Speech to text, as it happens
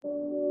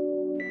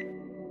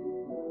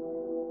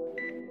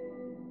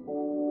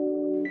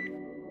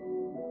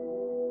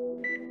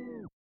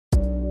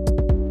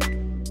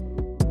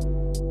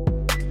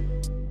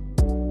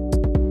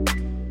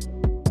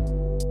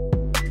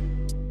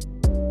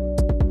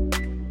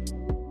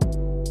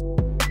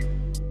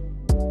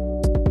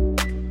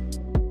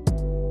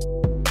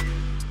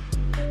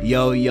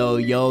Yo,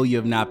 you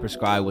have not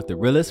prescribed with the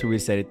realest, where we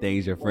say the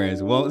things your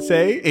friends won't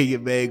say and your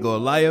man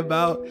gonna lie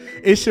about.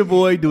 It's your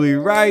boy, Dewey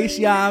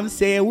Rice, I'm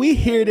saying? We are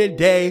here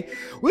today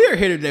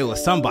with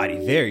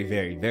somebody very,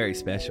 very, very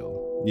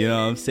special. You know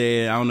what I'm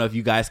saying? I don't know if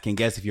you guys can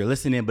guess if you're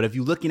listening, but if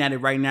you're looking at it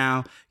right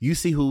now, you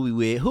see who we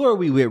with. Who are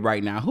we with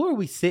right now? Who are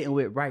we sitting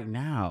with right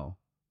now?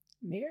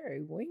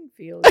 Mary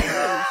Wingfield,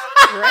 Dewey's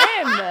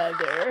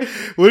grandmother.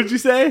 What did you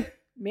say?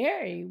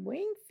 Mary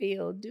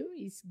Wingfield,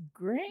 Dewey's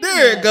grandmother.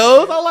 There it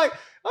goes. I'm like,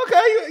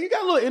 okay, you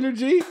got a little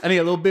energy. I need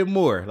a little bit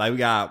more. Like, we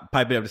got to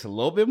pipe it up just a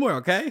little bit more,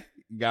 okay?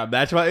 You got to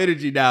match my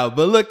energy now.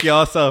 But look,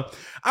 y'all, so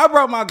I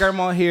brought my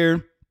grandma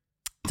here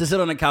to sit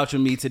on the couch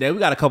with me today. We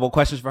got a couple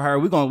questions for her.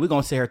 We're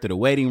gonna sit her through the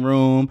waiting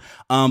room.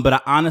 But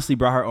I honestly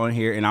brought her on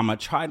here, and I'm gonna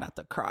try not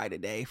to cry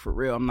today. For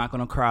real, I'm not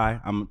gonna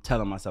cry. I'm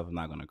telling myself I'm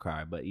not gonna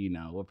cry, but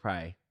we'll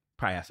probably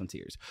have some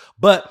tears.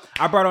 But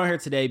I brought her on here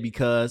today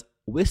because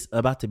it's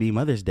about to be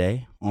Mother's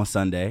Day on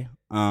Sunday.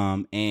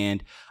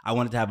 And I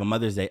wanted to have a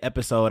Mother's Day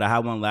episode. I had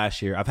one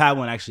last year. I've had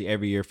one actually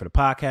every year for the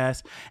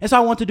podcast. And so I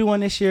want to do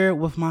one this year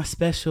with my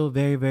special,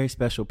 very, very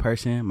special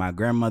person, my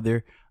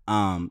grandmother.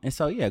 And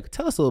so, yeah,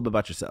 tell us a little bit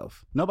about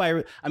yourself.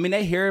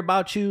 They hear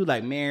about you,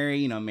 like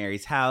Mary,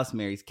 Mary's house,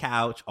 Mary's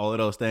couch, all of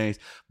those things.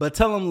 But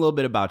tell them a little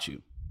bit about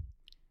you.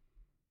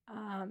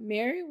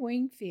 Mary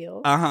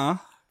Wingfield.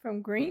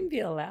 From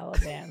Greenville,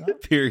 Alabama.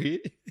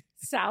 Period.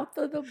 South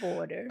of the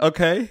border.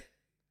 Okay.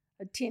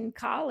 Attend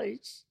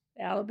college,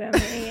 Alabama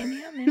A&M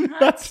in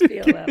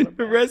Huntsville, Alabama.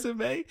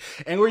 Resume.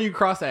 And where you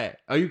cross at?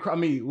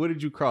 What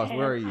did you cross? And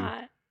where are you?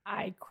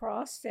 I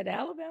crossed at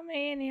Alabama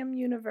A&M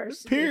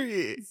University.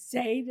 Period.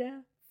 Zeta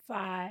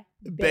Phi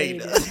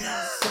Beta.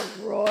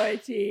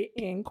 Sorority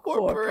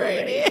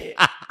Incorporated.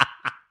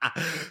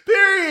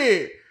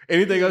 Period.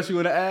 Anything else you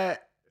want to add?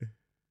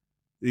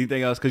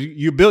 Anything else? Because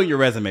you built your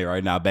resume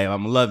right now, babe.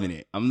 I'm loving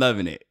it.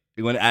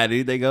 You want to add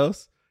anything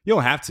else? You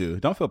don't have to.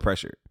 Don't feel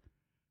pressured.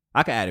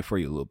 I can add it for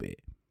you a little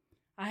bit.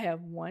 I have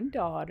one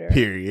daughter.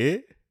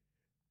 Period.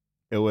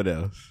 And what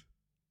else?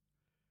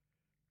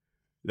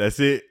 That's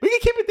it. We can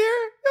keep it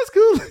there. That's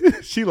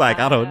cool. She like,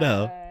 I don't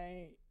know.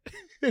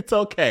 It's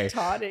okay.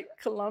 Taught at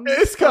Columbus.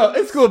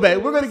 It's cool,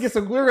 babe. We're gonna get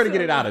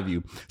it out of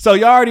you. So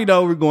y'all already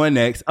know we're going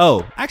next.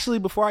 Oh, actually,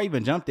 before I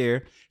even jump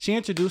there, she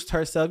introduced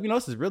herself.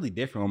 This is really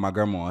different with my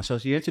grandma. So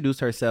she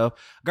introduced herself.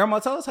 Grandma,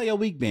 tell us how your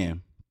week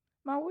been.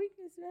 My week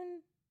has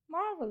been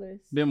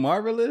marvelous. Been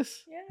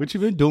marvelous? Yes. What you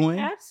been doing?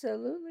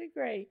 Absolutely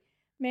great.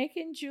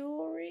 Making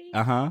jewelry.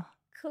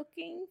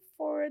 Cooking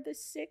for the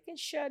sick and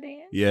shut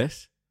in.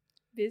 Yes.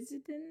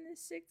 Visiting the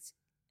sick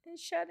and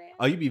shut in.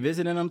 Oh, you be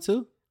visiting them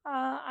too?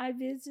 I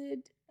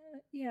visit,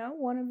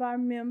 one of our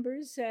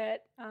members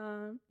at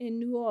in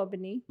New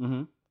Albany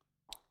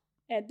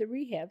at the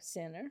rehab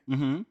center.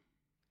 And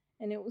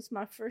it was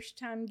my first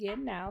time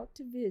getting out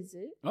to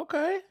visit.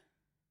 Okay.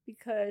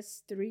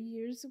 Because 3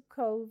 years of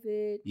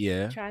COVID.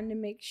 Yeah. Trying to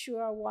make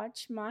sure I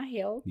watch my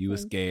health. You were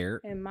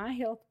scared. And my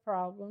health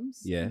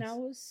problems. Yes. And I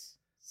was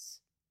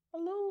a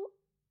little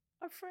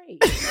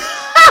afraid.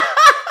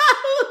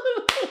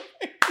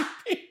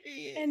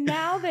 And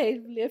now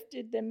they've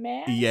lifted the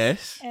mask.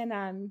 Yes. And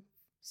I'm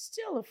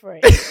still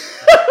afraid.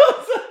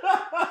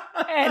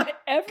 And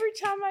every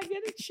time I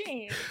get a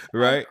chance,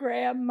 I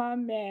grab my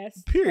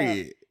mask.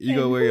 Period. You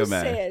go wear your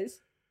mask.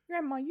 Says,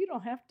 Grandma, you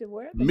don't have to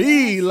wear the mask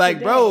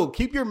today. Bro,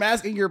 keep your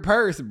mask in your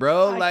purse,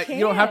 bro. You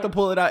don't have to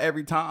pull it out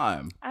every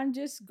time. I'm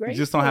just grateful. You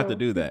just don't have to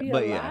do that. To be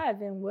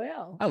alive and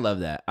well. I love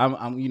that.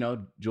 I'm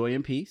joy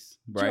and peace,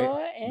 right?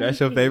 Joy and That's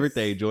your peace. favorite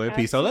thing, joy and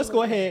peace. So let's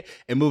go Absolutely. ahead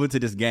and move into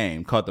this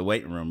game called the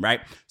waiting room,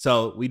 right?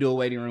 So we do a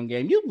waiting room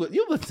game. You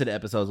listen to the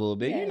episodes a little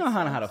bit. Yes, you know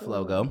how the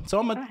flow go.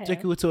 So I'm gonna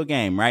take you into a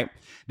game, right?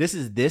 This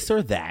is this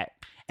or that,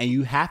 and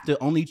you have to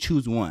only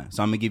choose one.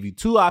 So I'm gonna give you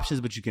two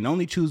options, but you can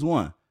only choose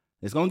one.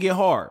 It's gonna get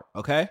hard,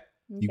 okay?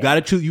 You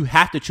gotta choose. You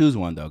have to choose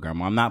one though,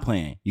 Grandma. I'm not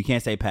playing. You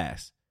can't say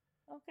pass.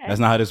 Okay. That's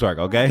not how this works,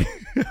 okay?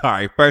 All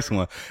right, first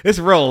one. It's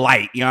real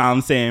light, you know what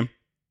I'm saying?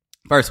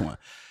 First one.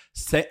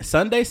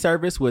 Sunday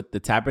service with the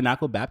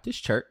Tabernacle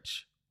Baptist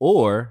Church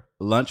or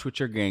lunch with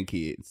your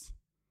grandkids.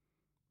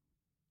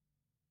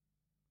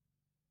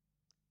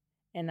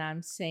 And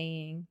I'm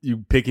saying You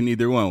picking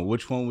either one.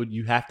 Which one would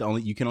you have to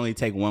you can only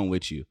take one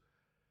with you.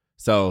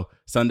 So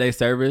Sunday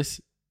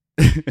service.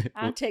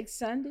 I'll take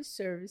Sunday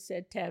service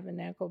at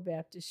Tabernacle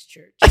Baptist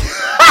Church.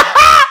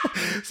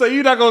 So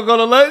you're not gonna go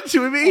to lunch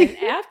with me? And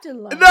after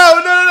lunch.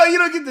 No, you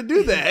don't get to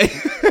do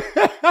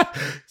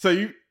that. So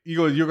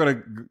you're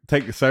gonna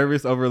take the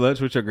service over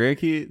lunch with your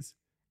grandkids?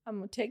 I'm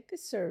gonna take the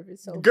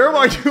service over.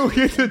 Girl, you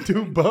get to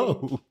do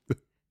both.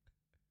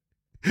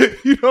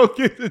 You don't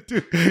get to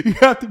do. You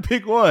have to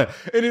pick one,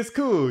 and it's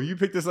cool. You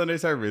pick the Sunday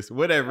service,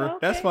 whatever. Okay,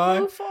 that's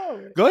fine. Move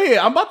forward. Go ahead.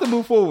 I'm about to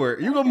move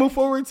forward. You're gonna move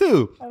forward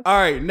too. Okay. All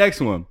right. Next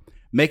one: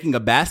 making a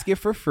basket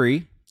for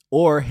free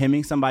or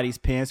hemming somebody's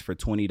pants for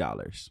 $20.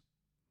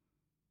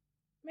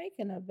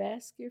 Making a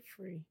basket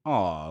free.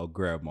 Oh,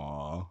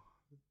 Grandma,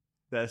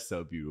 that's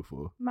so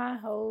beautiful. My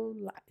whole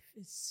life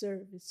is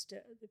service to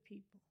other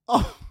people.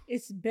 Oh,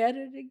 It's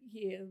better to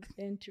give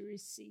than to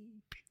receive.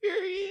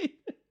 period.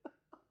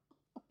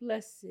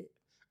 blessed.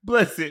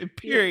 Blessed,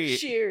 period.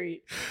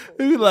 Cheery.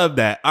 We love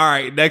that. All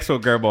right, next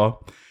one, Grandma.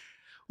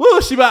 Woo,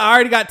 I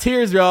already got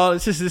tears, y'all.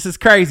 This is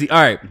crazy.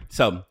 All right,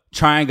 so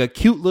trying a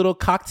cute little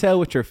cocktail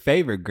with your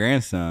favorite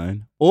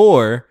grandson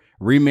or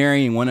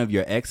remarrying one of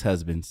your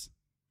ex-husbands.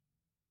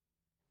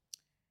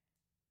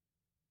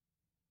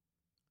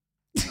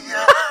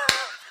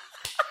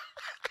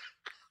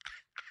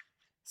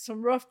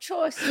 Some rough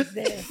choices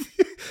there.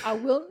 I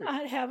will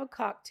not have a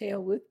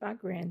cocktail with my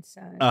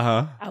grandson.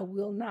 I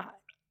will not.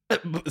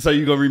 So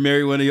you gonna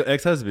remarry one of your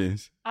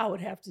ex-husbands? I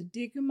would have to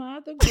dig him out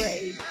of the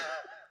grave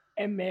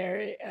and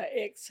marry an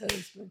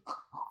ex-husband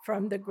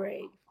from the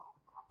grave.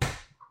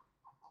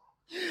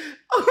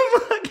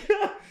 Oh my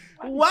God.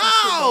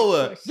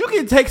 Wow. You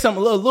can take a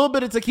little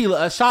bit of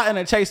tequila, a shot and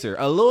a chaser.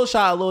 A little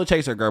shot, a little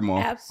chaser, Grandma.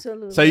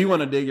 Absolutely. So you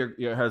want to dig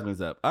your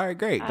husband's up. All right,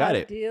 great. Got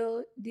it.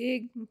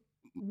 Dig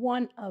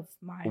one of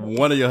my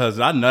One of your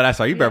husbands. I know that's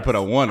why you better put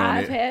a one on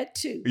it. I've had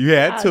two. You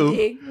had two. I'll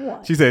dig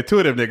one. She said two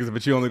of them niggas,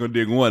 but you only gonna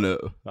dig one up.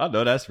 I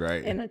know that's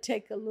right. And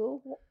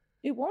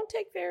it won't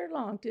take very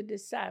long to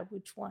decide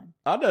which one.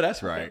 I know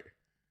that's right. Okay.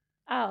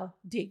 I'll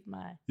dig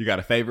mine. You got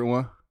a favorite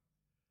one?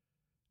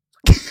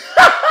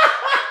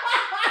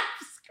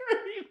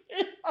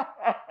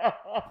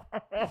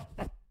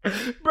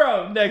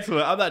 Bro, next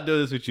one. I'm not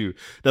doing this with you.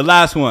 The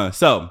last one.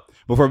 So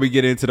before we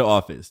get into the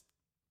office,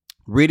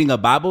 reading a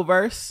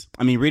verse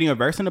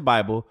in the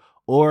Bible,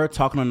 or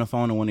talking on the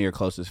phone to one of your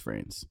closest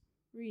friends.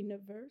 Reading a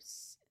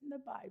verse in the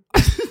Bible.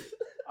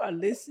 Or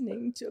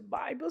listening to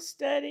Bible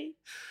study.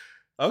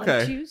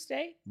 Okay. On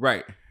Tuesday.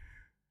 Right.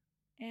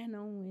 And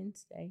on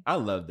Wednesday. I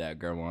love that,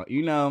 Grandma.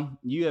 You know,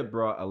 you have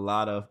brought a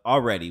lot of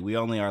already. We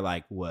only are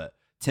like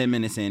 10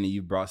 minutes in, and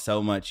you brought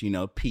so much,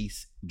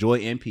 peace, joy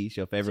and peace,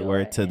 your favorite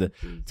word to the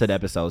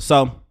episode.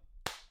 So,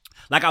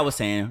 like I was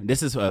saying,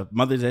 this is a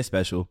Mother's Day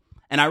special,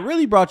 and I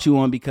really brought you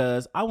on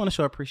because I want to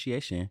show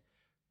appreciation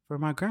for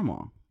my grandma.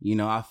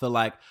 I feel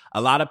like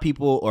a lot of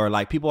people, or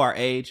like people our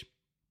age,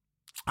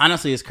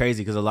 honestly, it's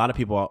crazy because a lot of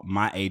people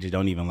my age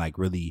don't even like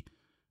really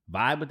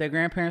vibe with their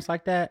grandparents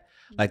like that.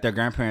 Like their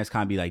grandparents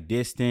kind of be like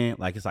distant.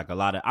 Like it's like a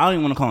lot of, I don't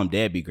even want to call them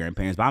deadbeat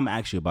grandparents, but I'm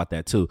actually about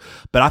that too.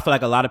 But I feel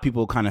like a lot of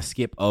people kind of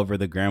skip over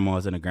the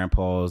grandmas and the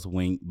grandpas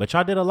but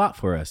y'all did a lot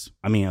for us.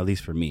 I mean, at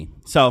least for me.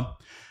 So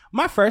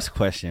my first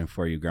question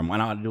for you, Grandma,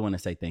 and I do want to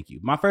say thank you.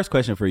 My first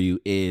question for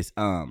you is,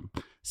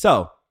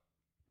 so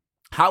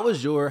how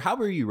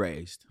were you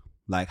raised?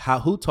 Like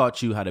who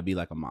taught you how to be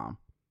like a mom?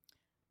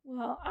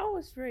 Well, I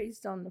was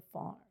raised on the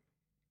farm.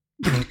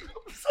 I'm sorry.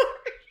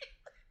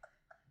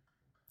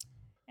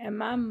 And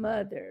my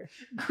mother.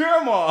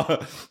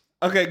 Grandma.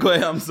 Okay, go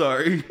ahead. I'm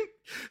sorry.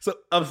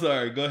 I'm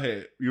sorry. Go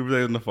ahead. You were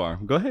raised on the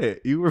farm. Go ahead.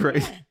 You were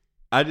raised. Yeah.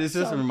 I just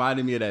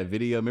reminded me of that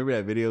video. Remember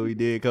that video we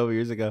did a couple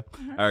years ago?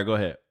 Uh-huh. All right, go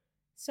ahead.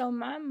 So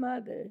my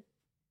mother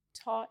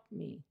taught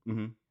me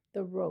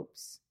the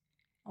ropes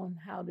on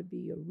how to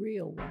be a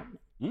real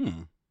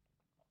woman.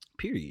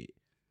 Period.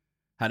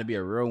 How to be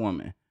a real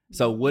woman.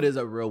 So what is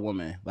a real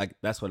woman? Like,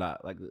 that's what I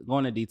like. Go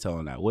into detail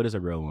on that. What is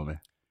a real woman?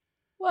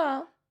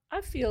 Well, I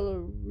feel a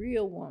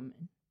real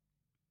woman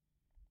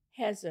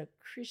has a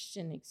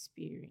Christian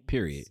experience.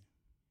 Period.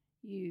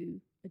 You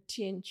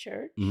attend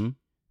church,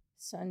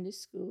 Sunday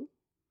school,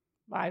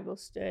 Bible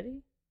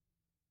study.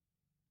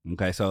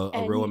 Okay, so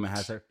a real woman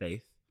has her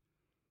faith.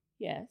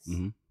 Yes.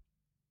 Mm-hmm.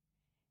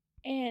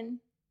 And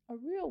a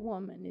real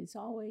woman is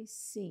always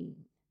seen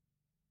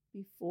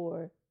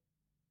before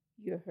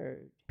you're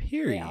heard.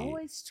 Period. They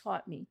always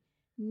taught me,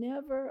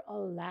 never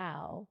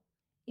allow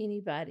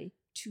anybody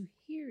to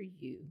hear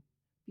you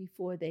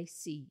before they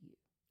see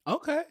you.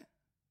 Okay.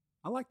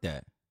 I like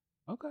that.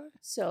 Okay.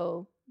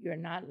 So you're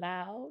not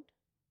loud.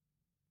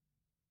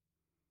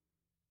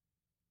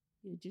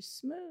 You're just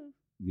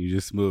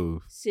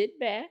smooth. Sit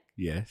back.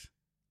 Yes.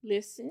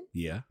 Listen.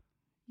 Yeah.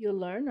 You'll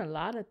learn a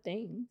lot of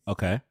things.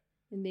 Okay.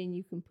 And then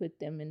you can put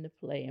them into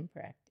play and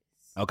practice.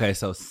 Okay,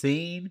 so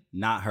seen,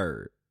 not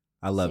heard.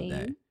 I love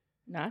that.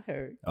 Not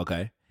heard.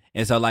 Okay.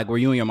 And so, like, were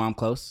you and your mom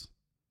close?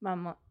 My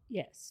mom,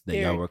 yes. That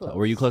y'all were close.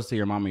 Were you close to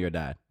your mom or your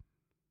dad?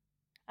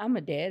 I'm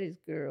a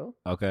daddy's girl.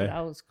 Okay. But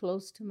I was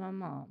close to my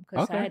mom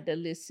because I had to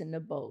listen to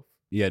both.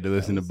 You had to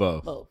listen to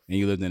both. And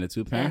you lived in a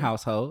two-parent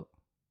household?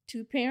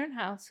 Two-parent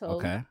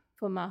household. Okay.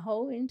 For my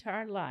whole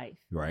entire life.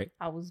 Right.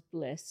 I was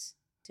blessed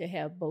to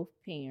have both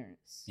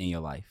parents. In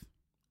your life.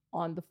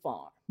 On the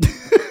farm.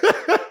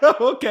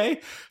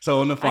 Okay.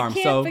 So on the farm.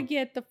 I can't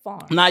forget the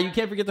farm. Nah, you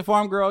can't forget the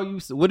farm, girl.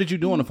 What did you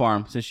do on the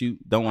farm since you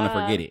don't want to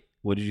forget it?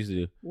 What did you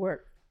do?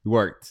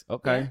 Worked.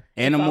 Okay.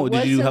 Yeah. Animal.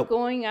 Did you help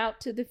going out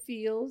to the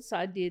fields?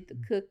 I did the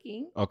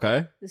cooking.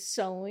 Okay. The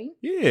sewing.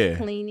 Yeah.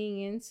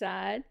 Cleaning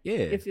inside. Yeah.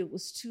 If it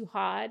was too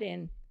hot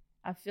and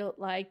I felt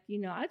like,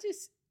 I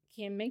just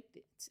can't make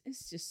it.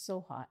 It's just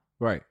so hot.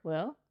 Right.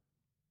 Well,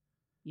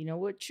 you know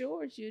what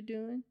chores you're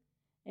doing,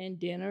 and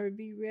dinner would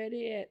be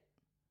ready at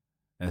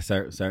a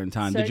certain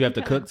time. Did you have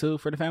to cook too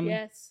for the family?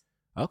 Yes.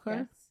 Okay.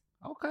 Yes.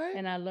 Okay.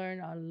 And I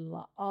learned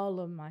all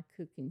of my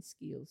cooking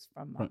skills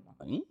from my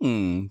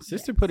mom.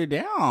 Sister put it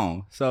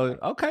down. So,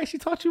 okay, she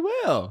taught you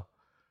well.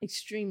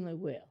 Extremely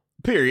well.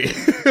 Period.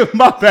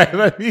 My bad.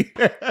 Let me.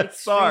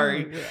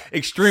 Sorry. Well.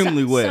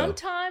 Extremely well.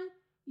 Sometimes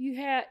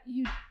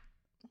you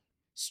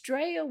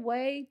stray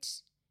away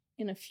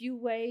in a few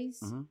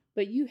ways,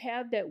 but you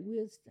have that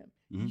wisdom.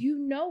 You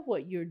know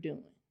what you're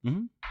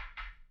doing.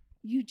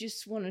 You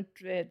just want to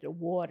tread the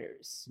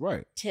waters.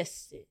 Right.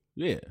 Test it.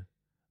 Yeah.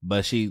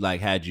 But she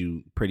like had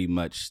you pretty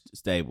much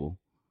stable.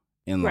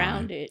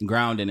 Grounded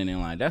and in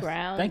line.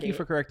 Thank you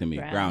for correcting me.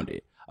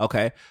 Grounded.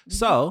 Okay.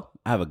 So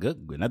I have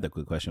another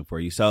quick question for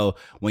you. So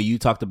when you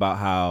talked about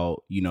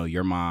how,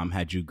 your mom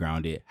had you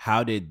grounded,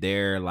 how did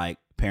their like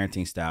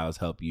parenting styles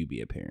help you be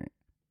a parent?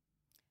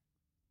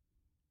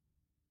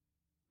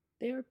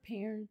 Their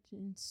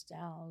parenting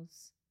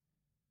styles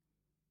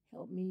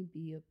helped me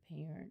be a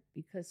parent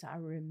because I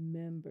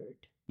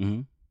remembered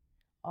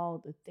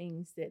all the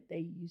things that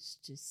they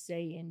used to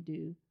say and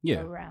do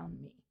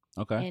around me.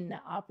 Okay. And the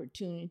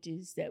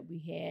opportunities that we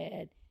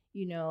had,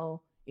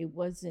 it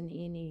wasn't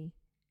any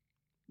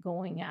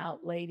going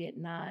out late at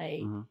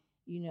night.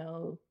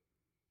 Your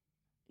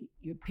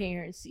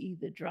parents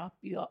either took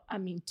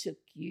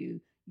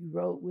you, you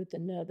rode with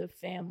another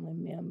family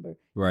member.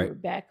 Right. You were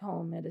back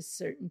home at a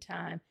certain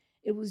time.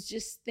 It was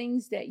just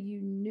things that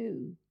you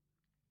knew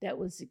that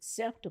was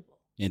acceptable.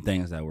 And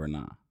things that were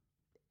not.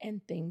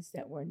 And things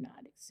that were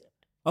not acceptable.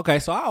 Okay,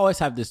 so I always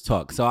have this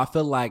talk. So I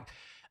feel like,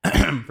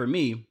 for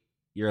me,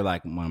 you're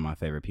like one of my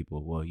favorite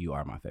people. Well, you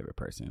are my favorite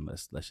person.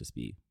 Let's just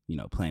be,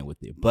 playing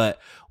with it. But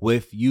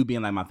with you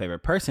being like my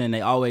favorite person, they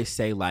always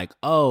say like,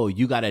 oh,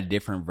 you got a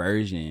different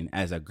version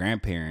as a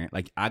grandparent.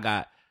 Like I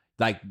got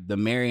like the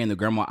Mary and the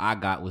grandma I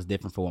got was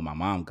different from what my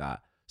mom got.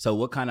 So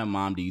what kind of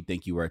mom do you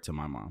think you were to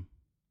my mom?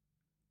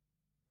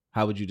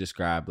 How would you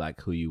describe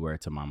like who you were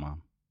to my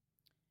mom?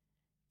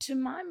 To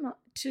my mom,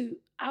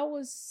 I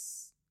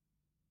was...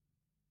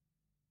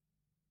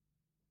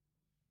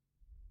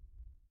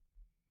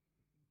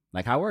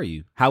 Like, how were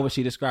you? How would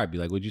she describe you?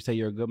 Like, would you say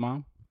you're a good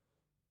mom?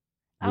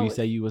 Would you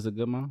say you was a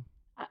good mom?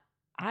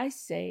 I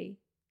say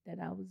that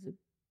I was a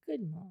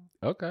good mom.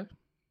 Okay.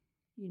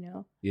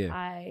 Yeah.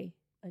 I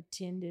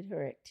attended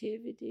her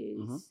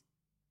activities.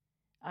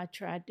 I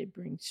tried to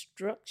bring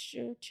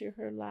structure to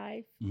her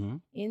life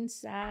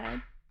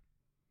inside.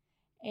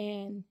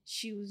 And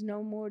she was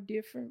no more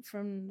different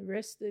from the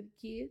rest of the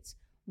kids.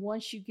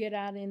 Once you get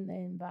out in the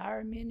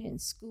environment in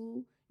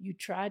school, you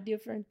try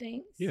different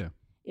things. Yeah.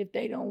 If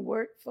they don't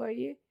work for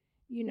you,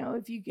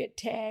 if you get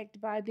tagged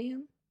by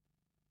them,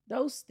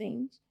 those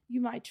things, you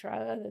might try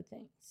other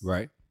things.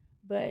 Right.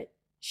 But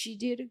she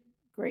did a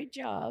great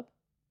job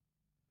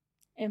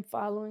in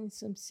following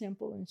some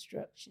simple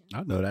instructions.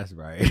 I know that's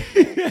right.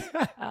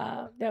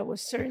 There were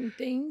certain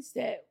things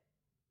that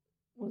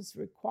was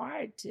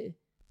required to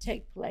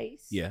take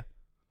place. Yeah.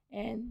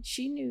 And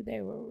she knew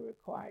they were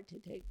required to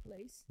take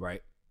place.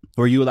 Right.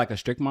 Were you like a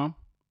strict mom?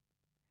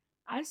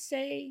 I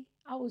say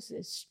I was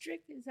as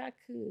strict as I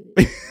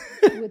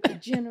could with the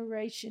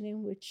generation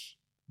in which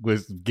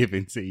was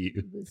given to you.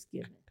 It was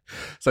given.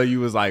 So you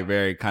was like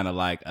very kind of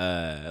like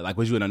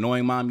was you an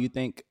annoying mom, you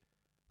think?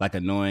 Like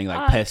annoying,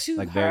 like pest, to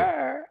like her,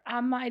 very...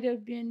 I might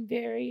have been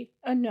very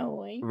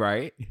annoying.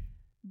 Right.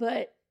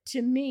 But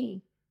to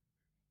me,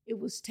 it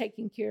was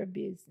taking care of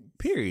business.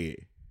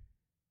 Period.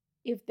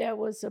 If there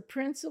was a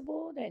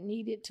principal that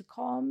needed to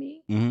call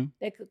me,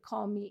 they could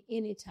call me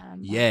anytime.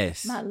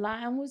 Yes. My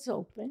line was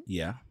open.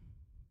 Yeah.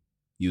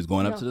 You was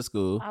going up to the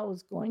school. I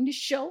was going to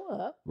show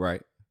up.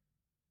 Right.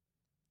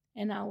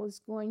 And I was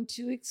going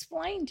to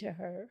explain to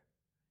her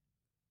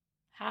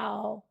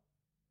how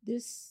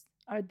this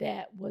or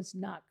that was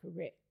not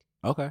correct.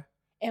 Okay.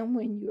 And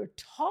when you're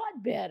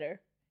taught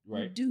better,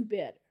 you do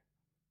better.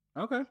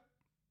 Okay.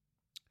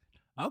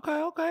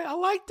 I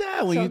like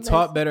that. When you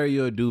taught better,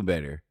 you'll do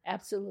better.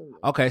 Absolutely.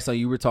 Okay, so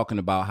you were talking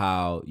about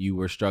how you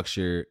were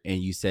structured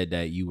and you said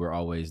that you were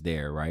always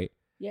there, right?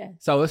 Yeah.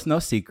 So it's no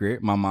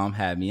secret. My mom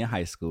had me in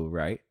high school,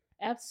 right?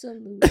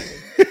 Absolutely.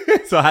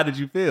 So how did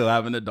you feel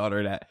having a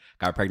daughter that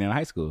got pregnant in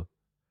high school?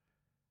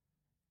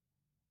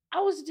 I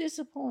was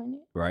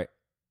disappointed. Right.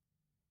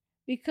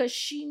 Because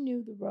she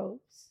knew the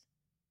ropes.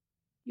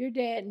 Your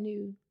dad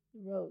knew the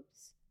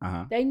ropes.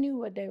 Uh-huh. They knew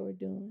what they were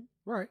doing.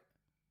 Right.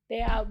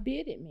 They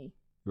outbidded me.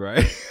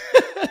 Right.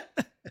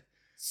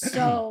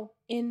 So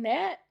in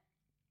that,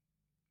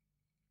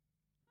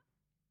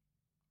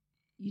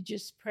 you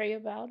just pray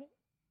about it.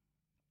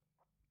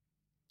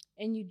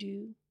 And you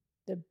do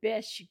the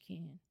best you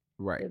can.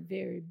 Right. The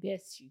very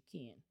best you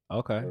can.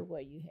 Okay. For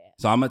what you have.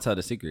 So I'm going to tell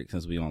the secret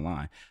since we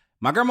online.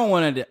 My grandma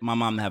wanted my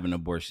mom to have an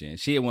abortion.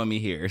 She didn't want me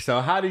here.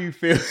 So how do you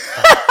feel?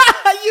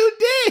 You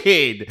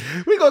did.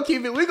 We're going to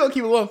keep it.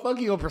 Well, fuck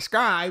you,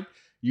 prescribe.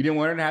 You didn't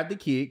want her to have the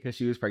kid because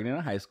she was pregnant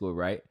in high school,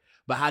 right?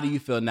 But how do you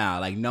feel now?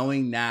 Like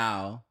knowing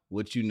now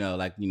what you know,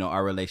 like,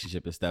 our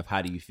relationship and stuff.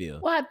 How do you feel?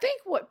 Well, I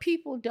think what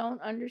people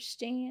don't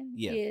understand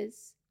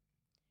is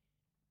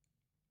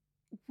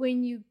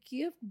when you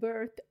give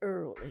birth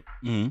early,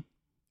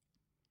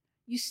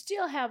 you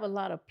still have a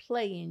lot of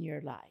play in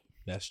your life.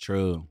 That's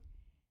true.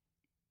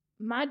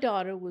 My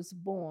daughter was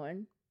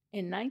born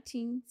in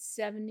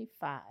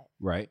 1975.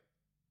 Right.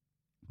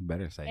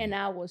 Better say. And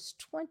I was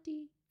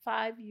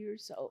 25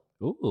 years old.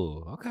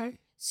 Ooh, okay.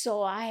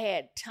 So I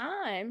had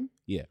time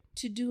Yeah.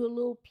 to do a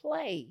little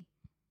play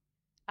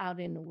out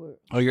in the world.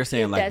 Oh, you're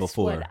saying like that's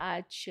before. That's what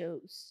I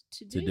chose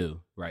to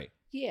do. Right.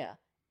 Yeah.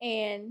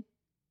 And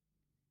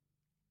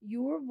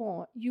you were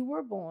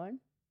born.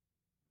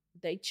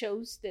 They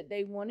chose that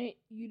they wanted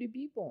you to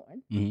be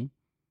born. Mm-hmm.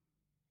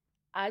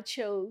 I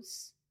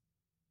chose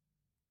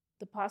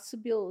the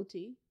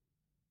possibility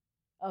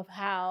of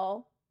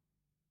how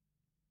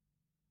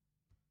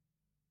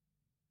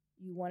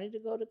you wanted to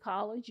go to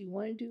college, you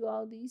want to do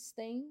all these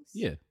things.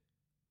 Yeah.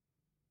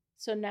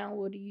 So now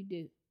what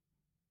do?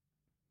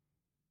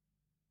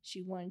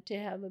 She wanted to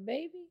have a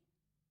baby.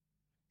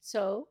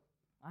 So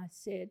I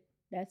said,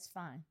 that's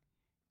fine.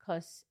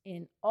 Because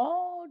in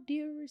all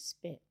due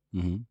respect,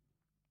 mm-hmm.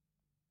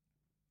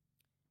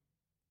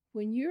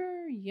 when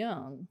you're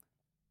young,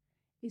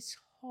 it's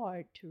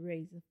hard to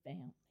raise a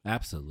family.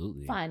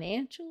 Absolutely.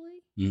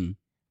 Financially, mm-hmm.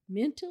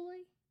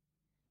 mentally,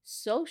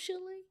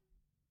 socially.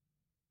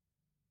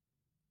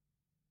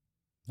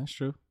 That's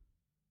true.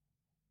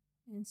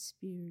 And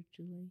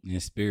spiritually.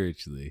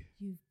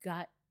 You've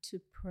got to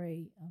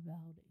pray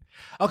about it.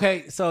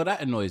 Okay, so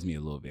that annoys me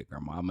a little bit,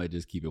 Grandma. I'm going to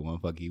just keep it one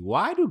funky.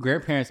 Why do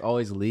grandparents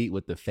always lead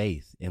with the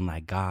faith and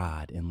like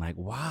God? And like,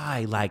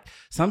 why? Like,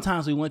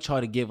 sometimes we want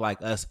y'all to give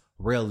like us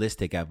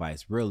realistic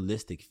advice,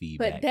 realistic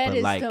feedback. But that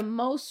is like, the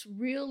most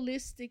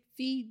realistic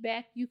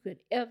feedback you could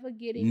ever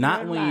get in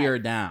not your when life. you're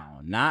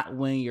down. Not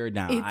when you're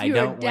down. If I you're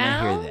don't want to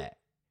down, hear that.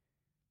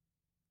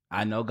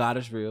 I know God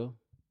is real.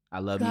 I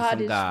love me God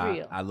some is God.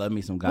 real. I love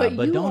me some God.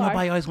 But don't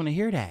nobody always want to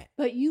hear that.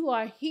 But you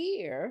are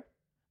here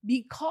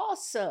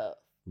because of.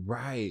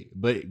 Right.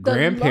 But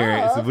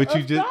grandparents,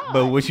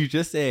 what you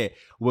just said,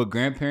 what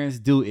grandparents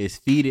do is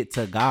feed it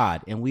to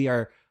God. And we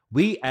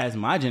as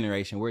my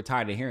generation, we're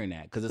tired of hearing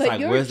that. Because it's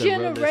like, where's the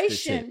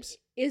realistic tips?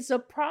 Is a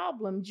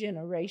problem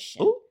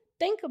generation. Ooh.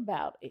 Think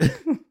about it.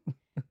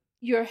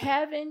 You're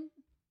having,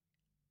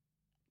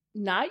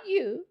 not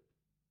you,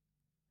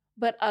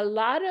 but a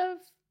lot of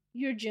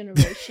your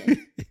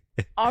generation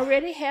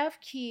already have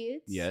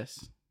kids.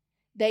 Yes.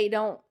 They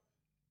don't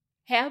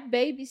have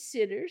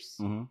babysitters.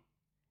 Mm-hmm.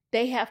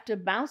 They have to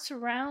bounce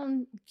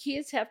around.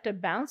 Kids have to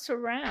bounce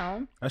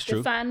around That's to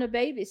true. find a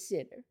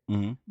babysitter.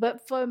 Mm-hmm.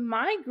 But for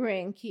my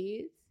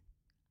grandkids,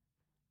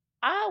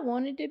 I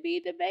wanted to be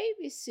the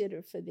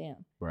babysitter for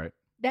them. Right.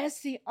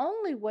 That's the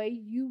only way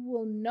you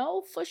will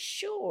know for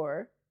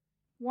sure,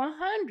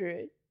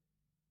 100,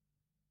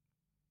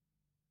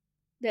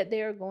 that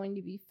they're going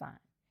to be fine.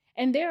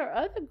 And there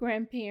are other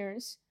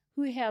grandparents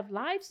who have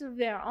lives of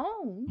their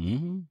own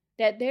mm-hmm.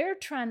 that they're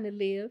trying to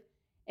live,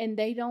 and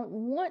they don't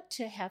want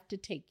to have to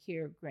take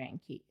care of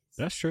grandkids.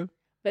 That's true.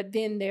 But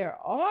then there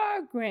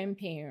are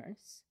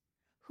grandparents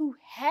who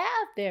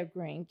have their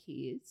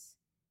grandkids.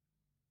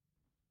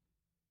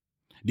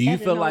 Do you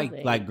feel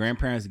like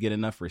grandparents get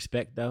enough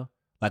respect though?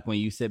 Like when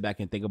you sit back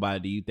and think about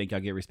it, do you think y'all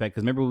get respect?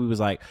 Because remember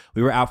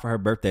we were out for her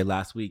birthday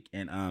last week,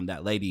 and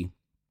that lady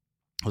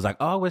was like,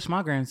 "Oh, I wish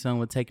my grandson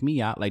would take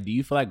me out." Like, do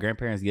you feel like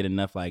grandparents get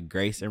enough like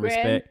grace and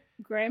respect?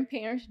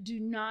 Grandparents do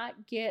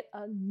not get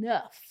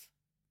enough.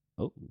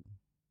 Oh,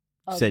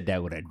 said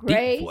that with a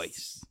grace, deep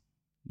voice.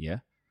 Yeah.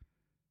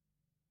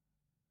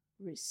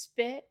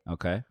 Respect.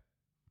 Okay.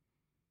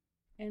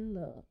 And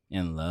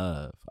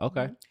love.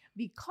 Okay.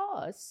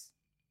 Because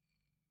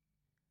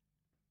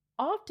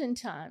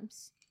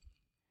oftentimes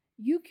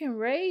you can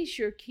raise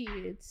your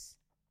kids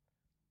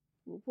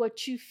with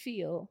what you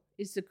feel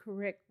is the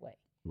correct way.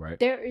 Right.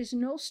 There is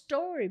no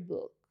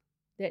storybook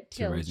that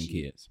tells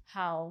you kids.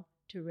 How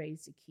to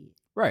raise a kid.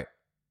 Right.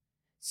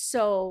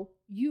 So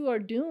you are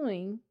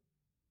doing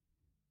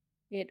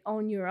it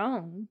on your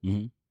own,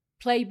 mm-hmm.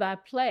 play by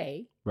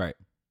play, right,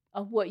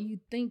 of what you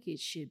think it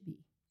should be.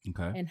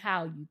 Okay. And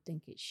how you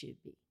think it should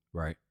be.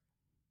 Right.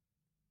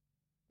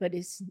 But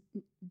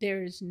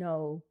there is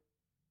no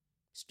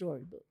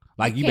storybook.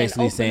 Like you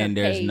basically saying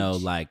there's no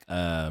like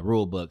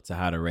rule book to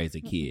how to raise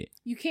a kid.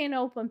 You can't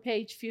open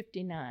page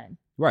 59.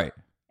 Right.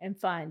 And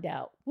find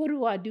out, what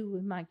do I do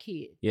with my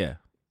kid? Yeah.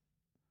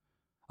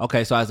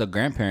 Okay, so as a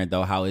grandparent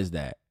though, how is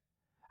that?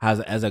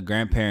 As a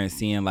grandparent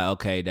seeing like,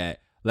 okay, that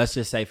let's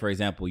just say, for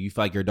example, you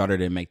feel like your daughter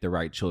didn't make the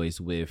right choice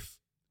with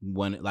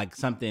one, like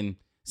something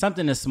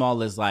as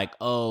small as like,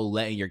 oh,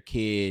 letting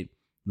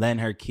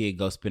her kid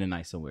go spend a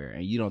night somewhere,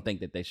 and you don't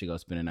think that they should go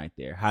spend a night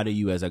there. How do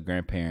you as a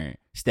grandparent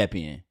step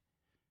in?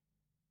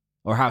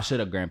 Or how should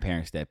a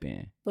grandparent step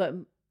in? But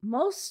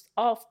most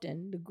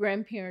often the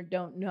grandparent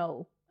don't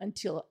know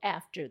until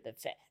after the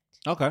fact.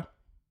 Okay.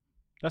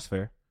 That's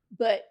fair.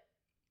 But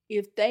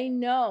if they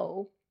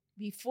know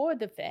before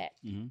the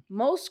fact, mm-hmm.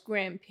 most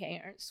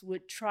grandparents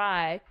would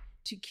try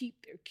to keep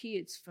their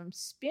kids from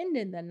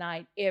spending the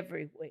night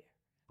everywhere.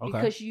 Okay.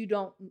 Because you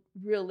don't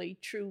really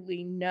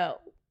truly know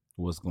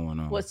what's going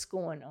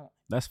on.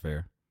 That's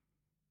fair.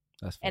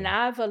 And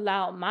I've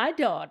allowed my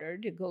daughter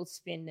to go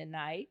spend the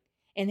night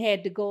and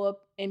had to go up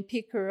and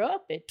pick her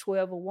up at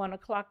 12 or 1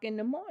 o'clock in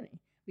the morning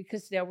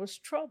because there was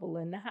trouble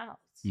in the house.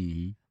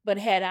 Mm-hmm. But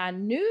had I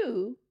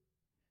knew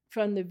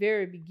from the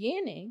very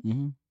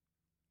beginning,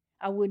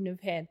 I wouldn't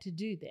have had to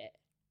do that.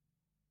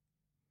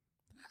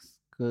 That's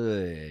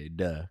good.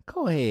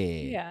 Go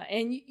ahead. Yeah,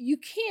 and you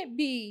can't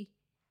be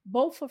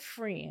both a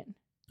friend,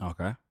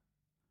 okay,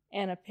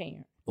 and a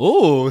parent.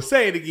 Oh,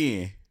 say it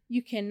again.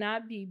 You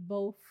cannot be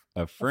both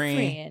a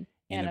friend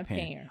and a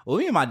parent. Well,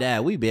 me and my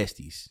dad, we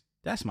besties.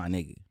 That's my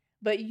nigga.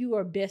 But you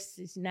are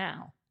besties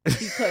now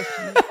because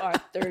you are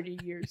 30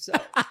 years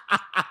old.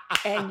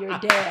 And your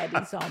dad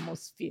is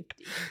almost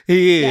 50.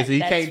 He is. He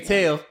can't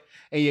tell.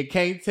 And you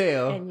can't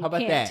tell. And you How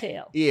about can't that?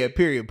 tell. Yeah,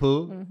 period,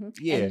 Pooh. Mm-hmm.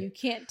 Yeah. And you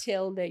can't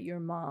tell that your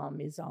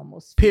mom is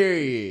almost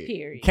 50.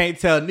 Period. Can't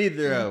tell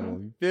neither of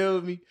them. You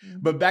feel me? Mm-hmm.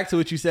 But back to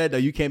what you said, though.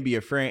 You can't be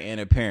a friend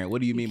and a parent.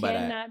 What do you mean by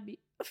that? You cannot be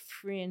a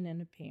friend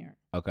and a parent.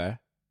 Okay.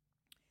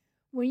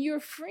 When you're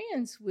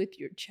friends with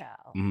your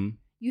child,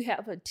 you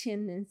have a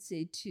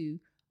tendency to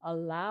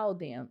allow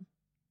them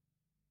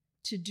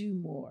to do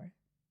more.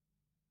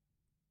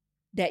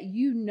 That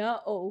you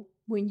know,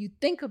 when you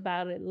think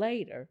about it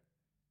later,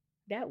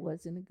 that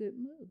wasn't a good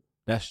move.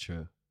 That's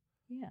true.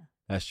 Yeah.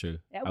 That's true.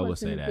 That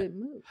wasn't a good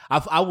move.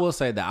 I will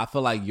say that. I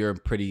feel like you're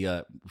pretty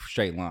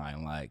straight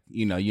line. Like,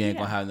 you ain't going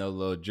to have no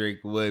little drink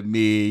with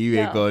me. You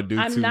ain't going to do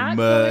too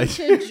much.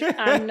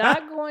 I'm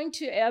not going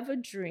to ever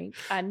drink.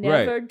 I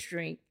never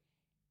drink.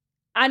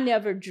 I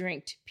never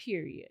drinked,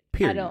 period.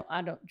 I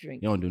don't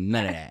drink. You don't do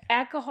none of that.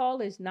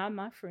 Alcohol is not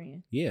my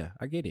friend. Yeah,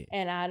 I get it.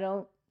 And I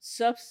don't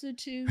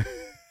substitute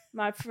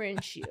my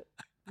friendship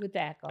with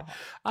alcohol.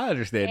 I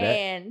understand that.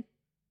 And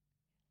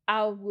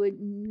I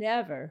would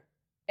never,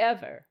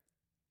 ever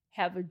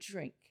have a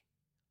drink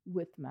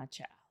with my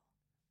child.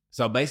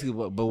 So basically,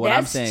 what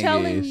I'm saying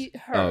is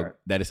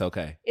that it's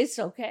okay. It's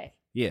okay.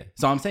 Yeah.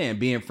 So I'm saying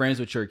being friends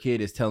with your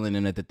kid is telling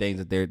them that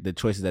the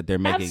choices that they're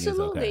making is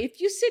okay. If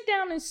you sit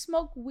down and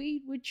smoke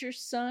weed with your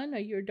son or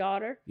your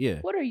daughter,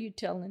 what are you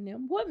telling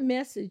them? What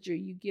message are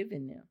you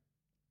giving them?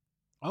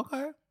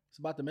 Okay. It's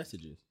about the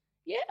messages.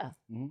 Yeah.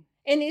 Mm-hmm.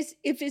 And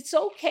if it's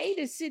okay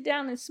to sit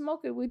down and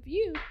smoke it with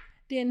you,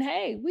 then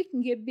hey, we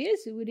can get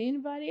busy with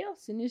anybody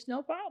else and it's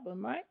no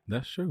problem, right?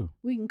 That's true.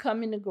 We can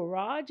come in the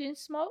garage and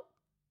smoke.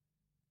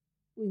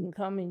 We can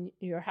come in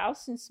your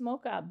house and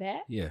smoke out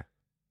back. Yeah.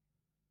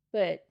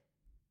 But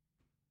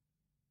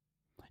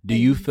do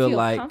you feel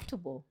like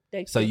comfortable?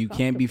 So you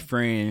can't be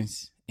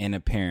friends and a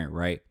parent,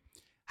 right?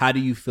 How do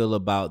you feel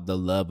about the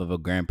love of a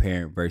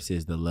grandparent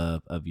versus the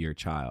love of your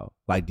child?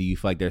 Like, do you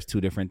feel like there's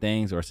two different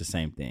things or it's the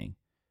same thing?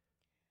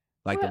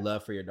 Like the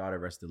love for your daughter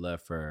versus the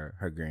love for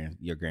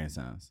your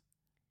grandsons.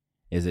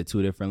 Is it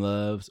two different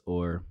loves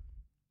or?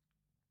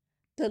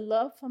 The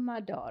love for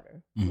my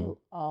daughter will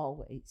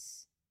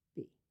always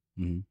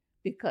be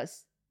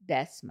because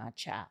that's my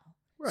child.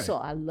 Right. So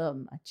I love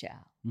my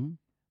child. Mm-hmm.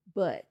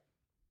 But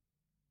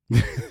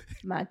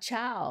my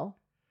child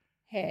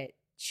had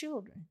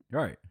children.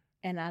 Right.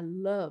 And I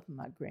love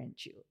my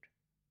grandchildren.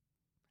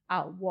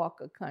 I'll walk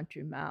a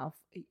country mile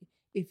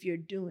if you're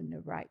doing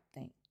the right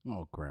thing.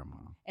 Oh, grandma.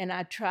 And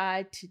I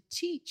try to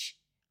teach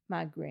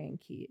my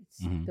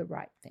grandkids the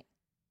right thing.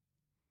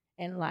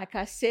 And like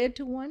I said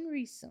to one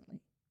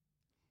recently,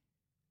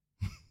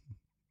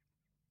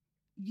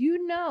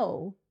 you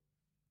know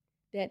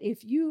that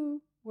if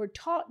you were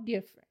taught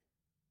different,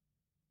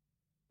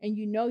 and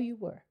you know you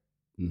were,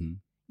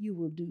 you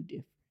will do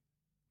different.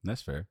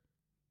 That's fair.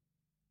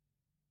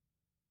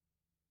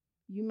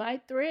 You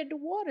might thread the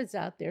waters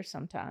out there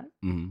sometime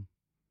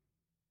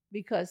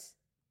because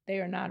they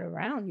are not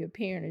around. Your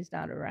parent is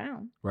not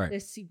around. Right.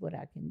 Let's see what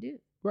I can do.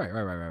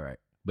 Right.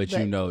 But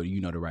you know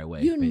the right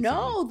way. You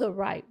know the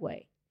right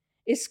way.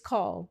 It's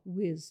called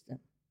wisdom.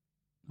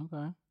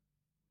 Okay.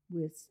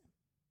 Wisdom.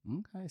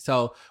 Okay.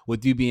 So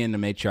with you being the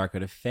matriarch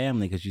of the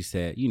family, because you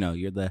said,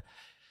 you're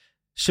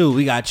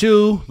we got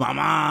you, my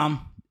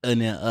mom,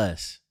 and then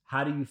us.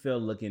 How do you feel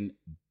looking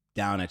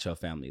down at your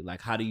family?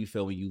 Like, how do you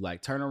feel when you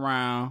turn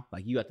around,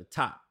 like you at the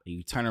top and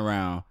you turn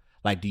around?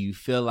 Like, do you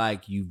feel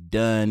like you've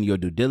done your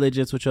due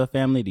diligence with your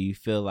family? Do you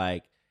feel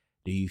like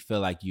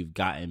you've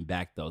gotten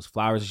back those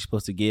flowers you're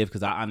supposed to give?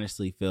 Because I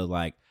honestly feel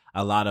like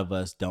a lot of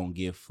us don't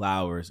give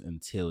flowers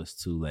until it's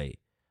too late.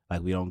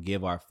 Like, we don't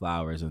give our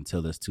flowers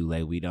until it's too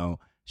late. We don't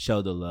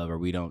show the love, or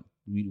we don't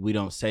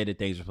say the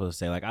things we're supposed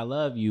to say, like I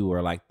love you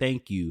or like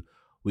thank you.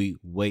 We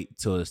wait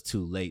till it's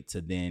too late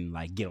to then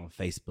get on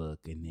Facebook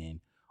and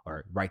then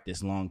or write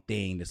this long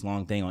thing on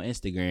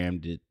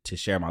Instagram to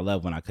share my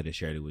love when I could have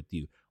shared it with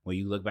you. When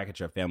you look back at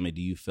your family,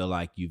 do you feel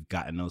like you've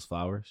gotten those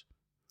flowers?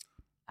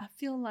 I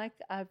feel like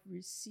I've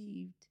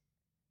received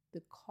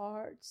the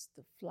cards,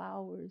 the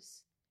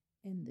flowers,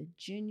 and the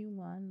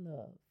genuine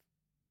love.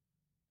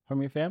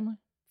 From your family?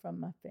 From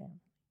my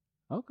family.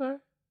 Okay.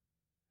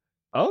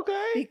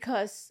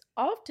 Because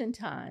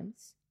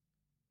oftentimes,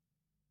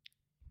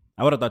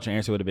 I would have thought your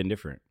answer would have been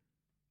different.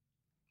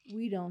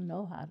 We don't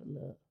know how to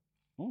love.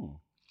 Oh.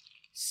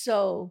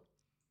 So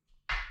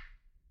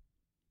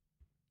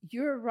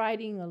you're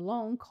writing a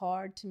long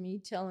card to me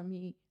telling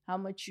me how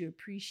much you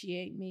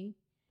appreciate me.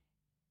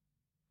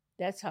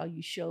 That's how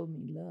you show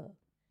me love.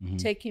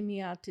 Taking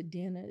me out to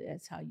dinner,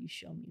 that's how you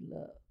show me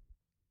love.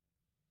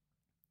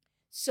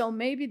 So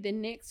maybe the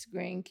next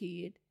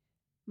grandkid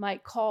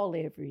might call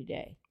every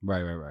day.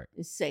 Right.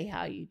 To say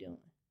how you doing.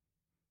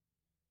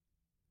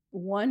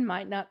 One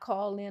might not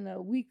call in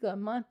a week or a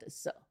month or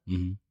so.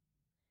 Mm-hmm.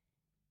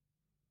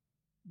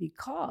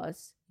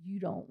 Because you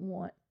don't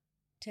want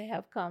to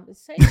have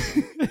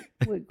conversation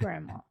with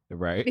grandma.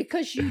 Right.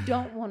 Because you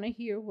don't want to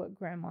hear what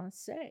grandma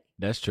say.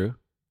 That's true.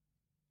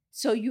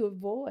 So you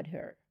avoid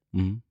her.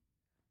 Mm-hmm.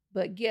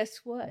 But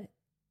guess what?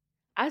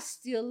 I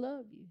still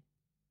love you.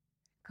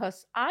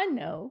 Because I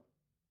know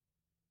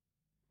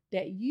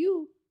that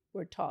you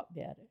were taught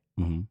better.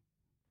 Mm-hmm.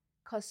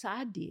 Because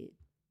I did.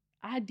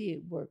 I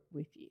did work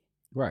with you.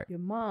 Right. Your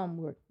mom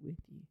worked with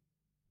you.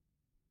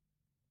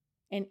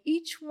 And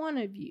each one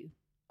of you,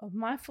 of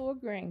my 4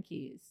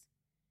 grandkids,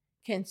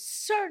 can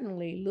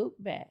certainly look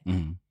back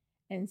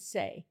and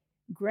say,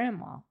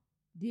 Grandma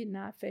did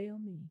not fail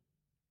me.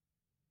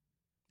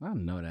 I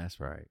know that's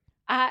right.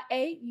 I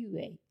ate, you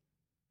ate.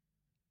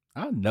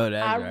 I know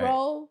that's right. I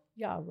rolled,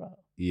 y'all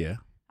rolled. Yeah.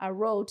 I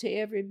rolled to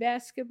every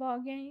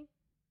basketball game.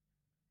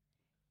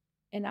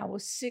 And I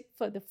was sick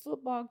for the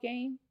football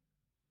game,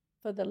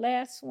 for the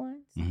last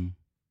ones. Mm-hmm.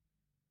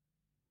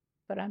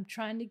 But I'm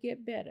trying to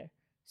get better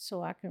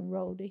so I can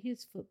roll to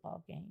his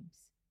football games.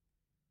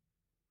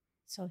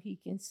 So he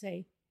can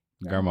say,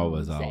 Grandma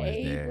was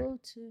always there. Able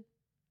to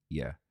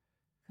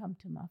come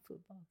to my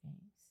football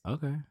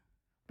games. Okay.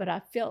 But I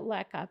felt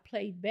like I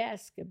played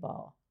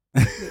basketball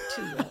with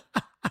Tua.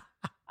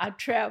 I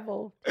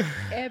traveled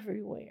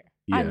everywhere.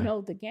 Yeah. I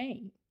know the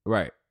game.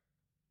 Right.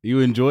 You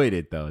enjoyed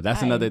it, though.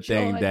 That's another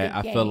thing that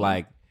I feel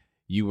like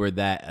you were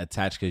that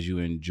attached because you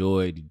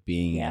enjoyed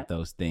being at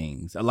those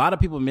things. A lot of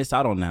people miss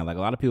out on that. Like,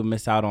 a lot of people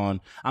miss out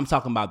on, I'm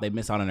talking about they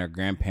miss out on their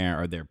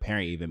grandparent or their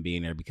parent even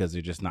being there because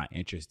they're just not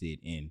interested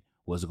in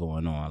what's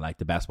going on, like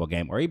the basketball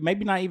game, or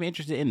maybe not even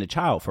interested in the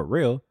child for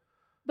real.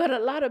 But a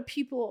lot of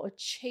people are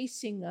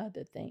chasing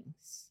other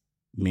things.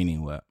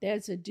 Meaning what?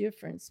 There's a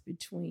difference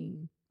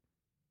between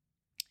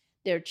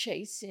they're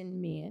chasing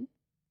men.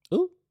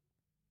 Ooh.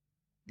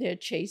 They're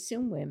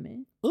chasing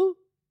women. Ooh.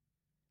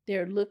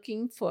 They're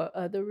looking for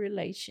other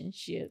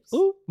relationships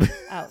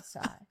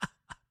outside.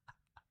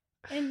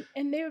 And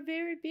they're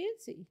very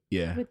busy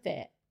with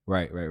that.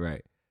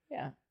 Right.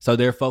 Yeah. So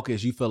their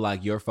focus, you feel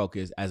like your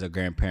focus as a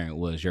grandparent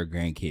was your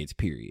grandkids,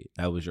 period.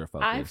 That was your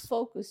focus. I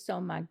focused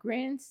on my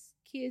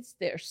grandkids,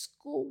 their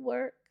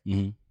schoolwork,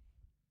 and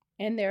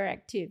their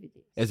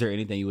activities. Is there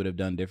anything you would have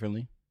done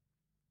differently?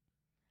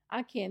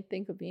 I can't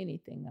think of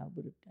anything I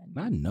would have done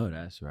differently. I know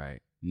that's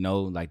right.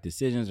 No, like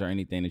decisions or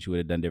anything that you would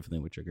have done differently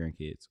with your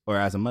grandkids or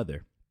as a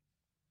mother?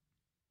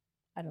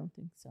 I don't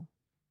think so.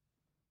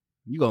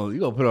 You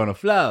gonna put on a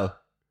flow.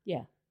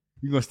 Yeah.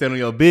 You gonna stand on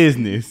your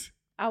business.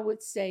 I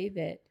would say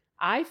that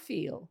I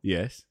feel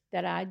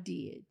that I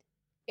did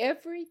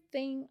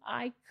everything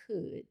I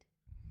could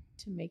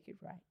to make it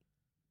right.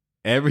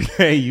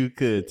 Everything you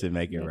could to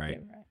make it right.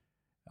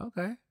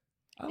 Okay.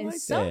 And like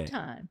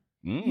sometimes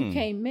you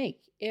can't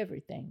make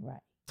everything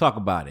right. Talk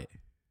about it.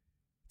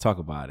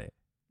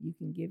 You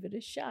can give it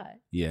a shot.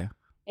 Yeah.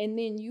 And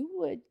then you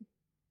would,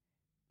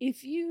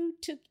 if you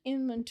took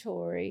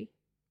inventory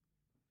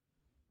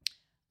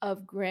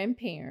of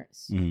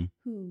grandparents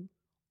who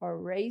are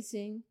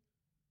raising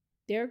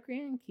their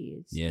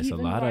grandkids. Yeah, it's a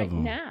lot of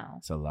them. Now,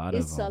 it's a lot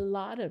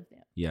of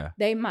them. Yeah.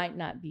 They might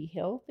not be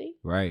healthy.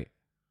 Right.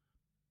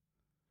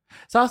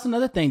 So that's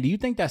another thing. Do you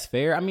think that's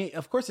fair? I mean,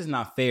 of course it's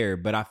not fair,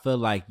 but I feel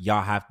like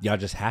y'all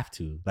just have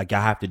to. Like,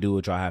 y'all have to do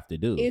what y'all have to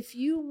do. If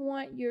you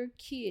want your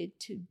kid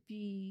to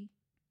be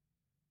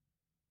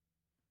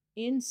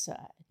inside.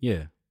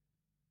 Yeah.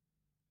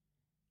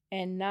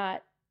 And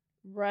not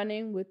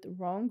running with the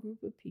wrong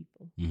group of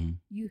people,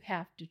 you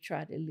have to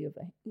try to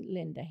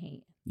lend a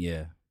hand.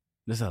 Yeah.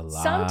 There's a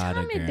lot Sometimes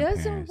of it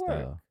doesn't work.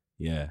 Though.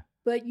 Yeah.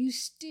 But you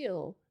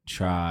still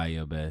try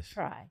your best.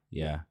 Try.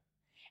 Yeah.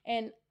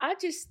 And I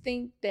just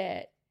think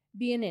that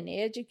being an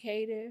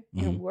educator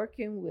and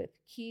working with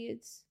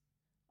kids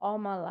all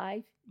my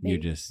life, you're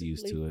just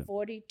used to it.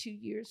 42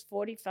 years,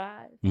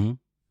 45.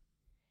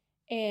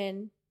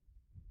 And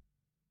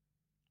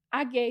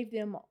I gave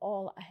them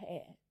all I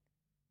had.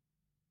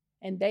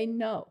 And they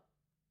know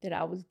that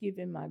I was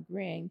giving my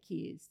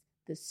grandkids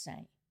the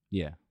same.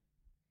 Yeah.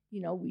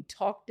 You know, we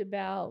talked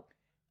about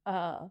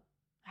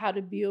how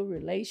to build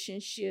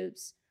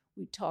relationships.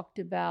 We talked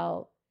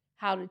about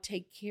how to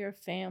take care of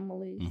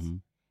families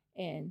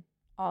and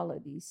all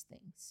of these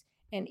things.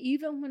 And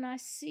even when I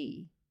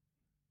see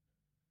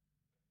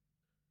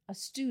a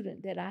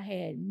student that I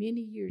had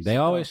many years ago. They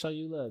always show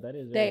you love. That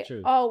is very true.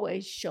 They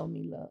always show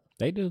me love.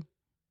 They do.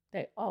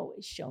 They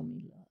always show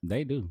me love.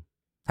 They do.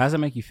 How does it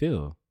make you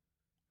feel?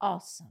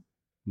 Awesome.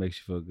 Makes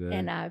you feel good.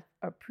 And I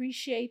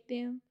appreciate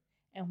them.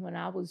 And when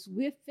I was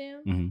with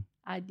them,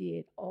 I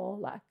did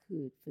all I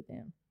could for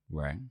them.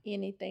 Right.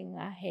 Anything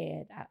I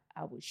had,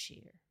 I would share.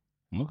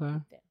 Okay.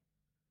 With them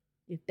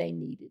if they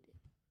needed it.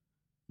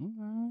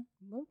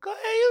 Okay,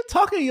 you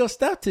talking your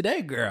stuff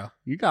today, girl.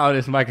 You got all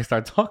this mic and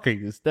start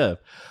talking your stuff.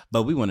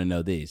 But we want to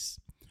know this.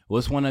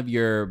 What's one of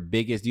your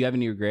biggest, do you have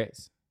any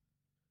regrets?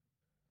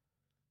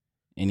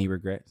 Any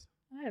regrets?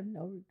 I have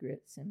no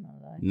regrets in my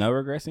life. No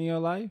regrets in your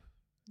life?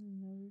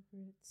 No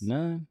regrets.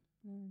 None?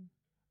 None.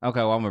 Okay,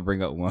 well, I'm going to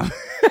bring up one.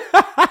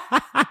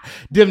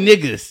 Them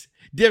niggas.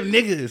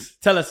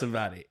 Tell us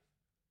about it.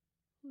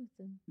 Who's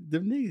them?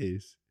 Them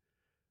niggas.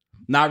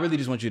 No, I really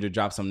just want you to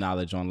drop some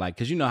knowledge on, like,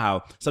 because you know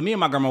how, so me and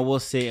my grandma will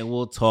sit and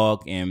we'll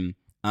talk, and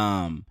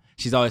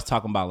she's always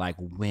talking about, like,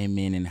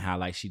 women and how,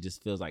 like, she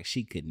just feels like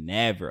she could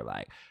never,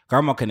 like,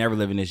 grandma could never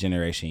live in this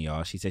generation,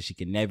 y'all. She said she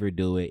could never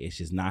do it. It's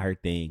just not her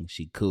thing.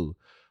 She cool.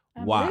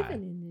 Why? Living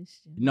in this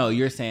generation. No,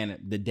 you're saying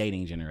the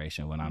dating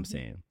generation, what I'm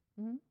saying.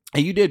 Mm-hmm.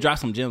 And you did drop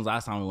some gems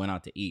last time we went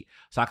out to eat.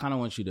 So I kind of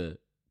want you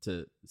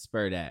to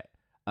spur that.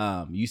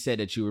 You said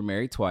that you were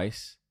married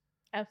twice.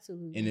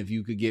 Absolutely. And if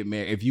you could get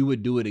married, if you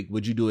would do it,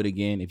 would you do it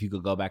again? If you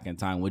could go back in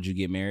time, would you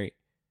get married?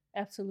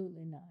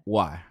 Absolutely not.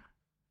 Why?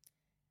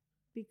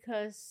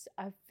 Because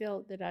I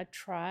felt that I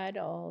tried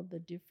all the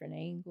different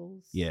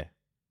angles. Yeah.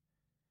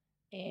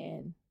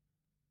 And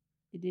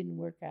it didn't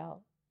work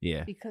out.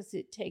 Yeah. Because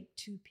it takes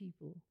two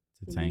people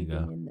to tango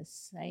believing in the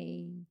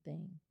same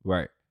thing.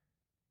 Right.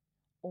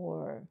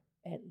 Or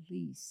at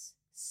least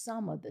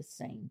some of the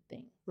same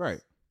things.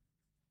 Right.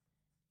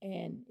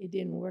 And it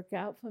didn't work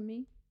out for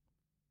me.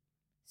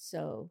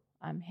 So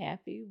I'm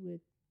happy with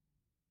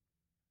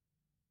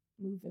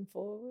moving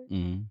forward.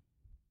 Mm-hmm.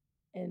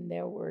 And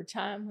there were a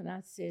time when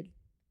I said,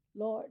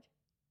 Lord,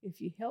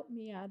 if you help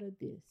me out of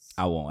this,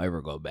 I won't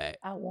ever go back.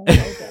 I won't go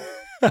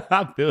back.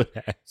 I feel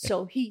that.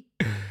 So he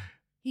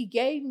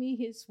gave me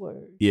his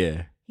word.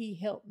 Yeah. He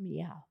helped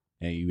me out.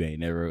 And you ain't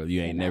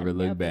never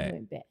looked back.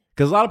 Went back.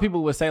 Because a lot of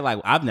people would say, like,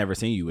 I've never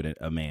seen you with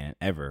a man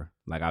ever.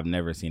 Like, I've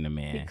never seen a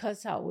man.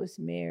 Because I was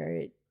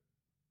married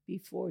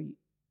before you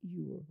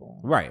were born.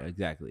 Right,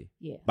 exactly.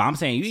 Yeah. But I'm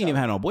saying you ain't even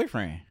had no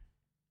boyfriend.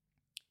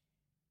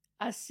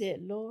 I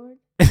said, Lord,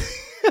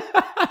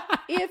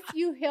 if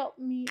you help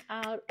me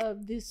out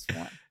of this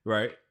one.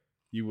 Right.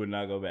 You would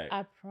not go back.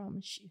 I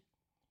promise you.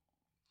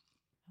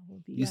 I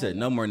will be You said right.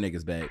 no more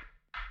niggas back.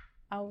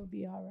 I will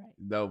be all right.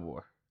 No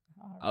more.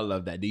 All right. I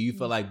love that. Do you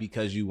feel like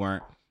because you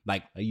weren't,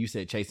 like you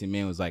said, chasing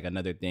men was like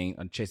another thing,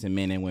 chasing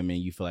men and women,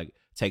 you feel like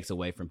takes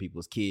away from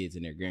people's kids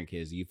and their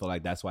grandkids. Do you feel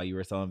like that's why you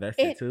were so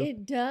invested too?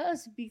 It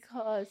does,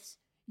 because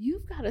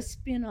you've got to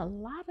spend a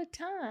lot of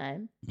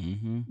time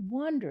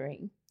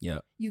wondering.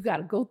 Yep. You got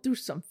to go through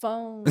some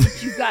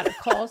phones. You got to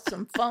call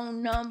some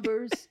phone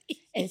numbers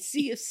and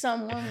see if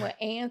someone will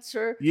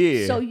answer.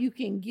 Yeah. So you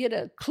can get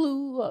a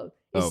clue of,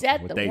 is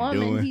that the woman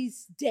doing?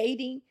 He's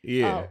dating?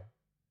 Yeah.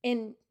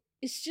 And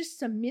it's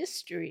just a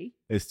mystery.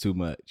 It's too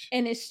much.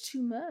 And it's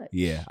too much.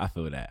 Yeah, I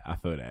feel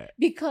that.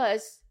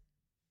 Because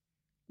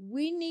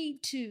we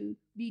need to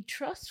be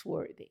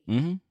trustworthy.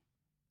 Mm-hmm.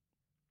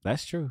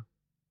 That's true.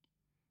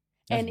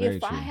 And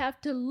if I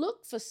have to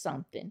look for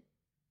something,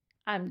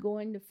 I'm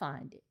going to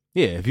find it.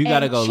 Yeah, if you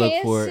got to go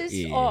look for it.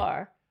 Chances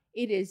are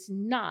it is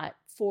not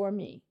for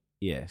me.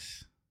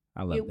 Yes.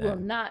 I love that. It will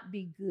not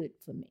be good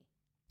for me.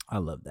 I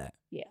love that.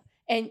 Yeah.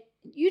 And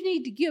you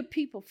need to give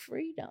people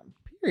freedom.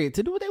 Period.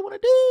 To do what they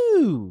want to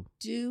do.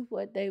 Do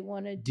what they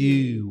want to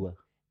do.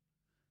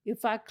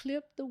 If I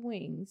clip the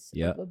wings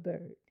of a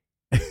bird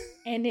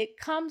and it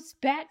comes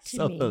back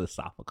to me. So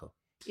philosophical.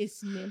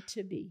 It's meant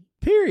to be.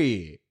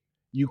 Period.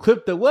 You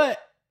clip the what?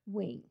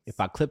 Wings. If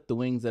I clip the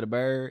wings of the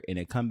bird and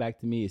it come back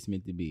to me, it's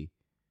meant to be.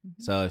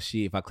 Mm-hmm. So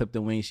if I clip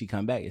the wings, she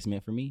come back, it's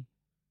meant for me.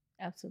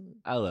 Absolutely.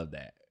 I love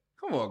that.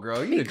 Come on,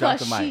 girl. You drop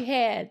the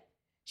mic.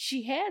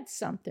 She had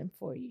something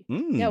for you.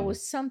 There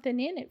was something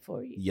in it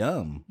for you.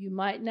 Yum. You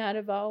might not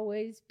have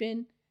always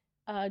been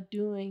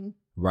doing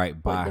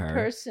right by what her. The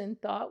person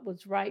thought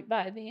was right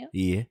by them.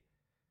 Yeah.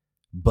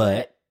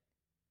 But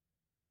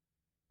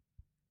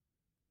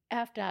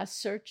after I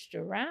searched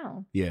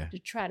around to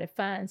try to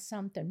find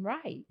something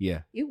right,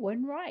 it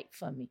wasn't right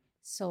for me.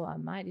 So I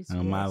might as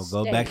well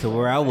go back to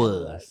where I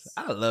was.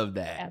 I love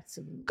that.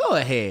 Absolutely. Go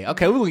ahead.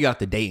 Okay, we're going to get off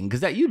the dating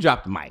because you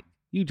dropped the mic.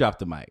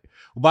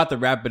 We're about to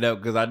wrap it up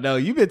because I know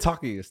you've been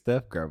talking your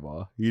stuff,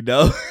 Grandma. You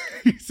know,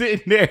 you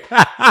sitting there.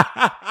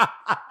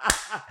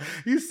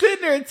 You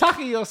sitting there and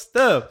talking your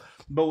stuff.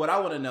 But what I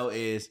want to know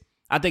is,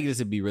 I think this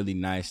would be really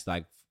nice,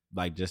 like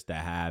just to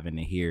have and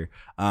to hear.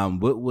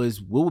 What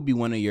would be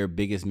one of your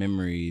biggest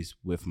memories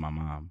with my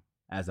mom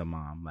as a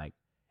mom, like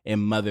in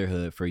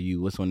motherhood for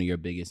you? What's one of your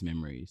biggest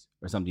memories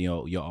or something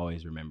you'll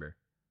always remember,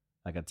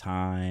 like a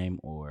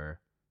time or?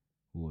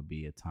 What would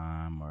be a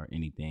time or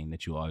anything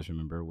that you always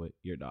remember with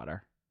your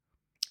daughter?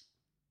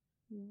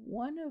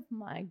 One of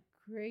my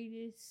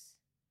greatest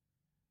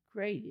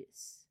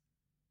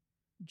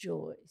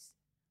joys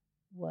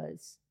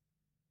was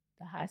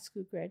the high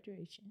school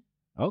graduation.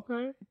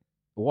 Okay.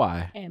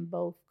 Why? And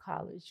both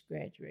college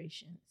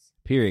graduations.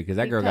 Period. Because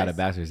that girl got a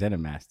bachelor's and a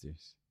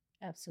master's.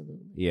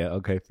 Absolutely. Yeah.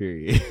 Okay.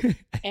 Period.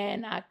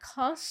 And I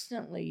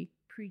constantly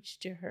preach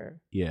to her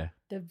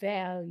the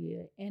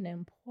value and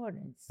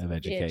importance of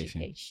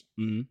education.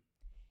 Mm-hmm.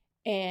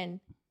 And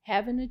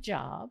having a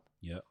job,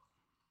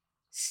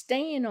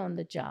 staying on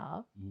the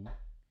job,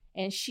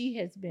 and she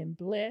has been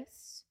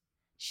blessed.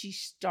 She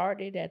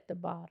started at the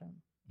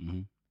bottom,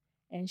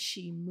 and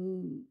she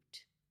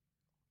moved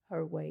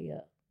her way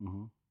up.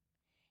 Mm-hmm.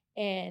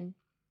 And,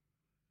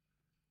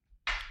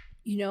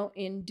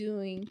 in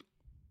doing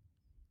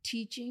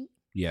teaching,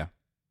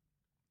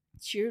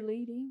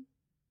 cheerleading,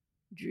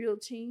 drill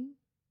team.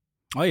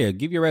 Oh, yeah.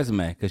 Give your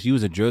resume, because you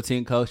was a drill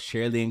team coach,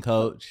 cheerleading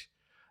coach,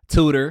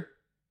 tutor.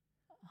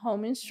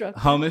 Home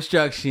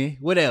instruction.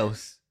 What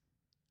else?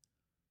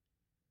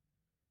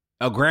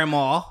 A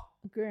grandma.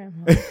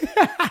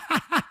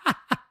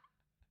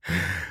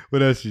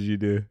 What else did you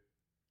do?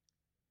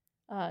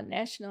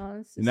 National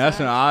Honor Society.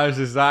 National Honor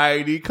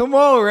Society. Come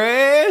on,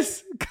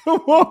 Rez.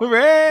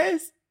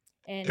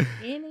 And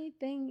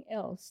anything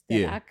else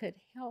that I could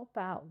help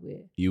out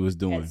with. You was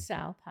doing. At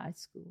South High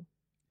School.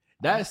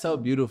 That's so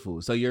beautiful.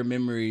 So your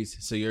memories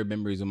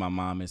with my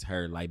mom is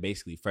her, like,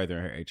 basically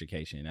furthering her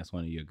education. That's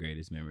one of your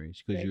greatest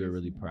memories, because you were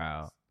really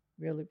proud.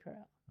 Really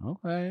proud.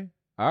 Okay.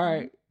 All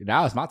right.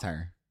 Now it's my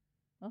turn.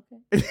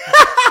 Okay.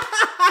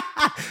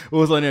 What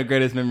was one of your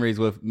greatest memories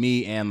with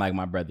me and, like,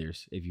 my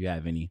brothers, if you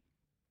have any?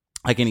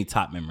 Like, any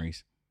top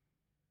memories?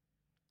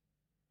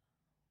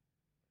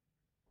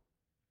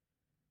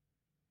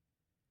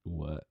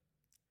 What?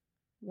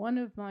 One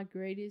of my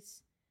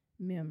greatest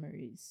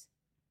memories.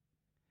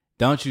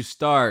 Don't you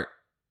start,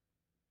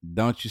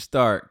 y'all,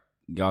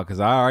 because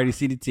I already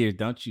see the tears.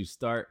 Don't you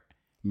start,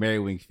 Mary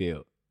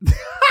Wingfield.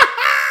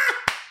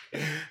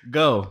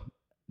 Go.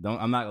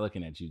 I'm not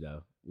looking at you,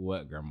 though.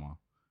 What, Grandma?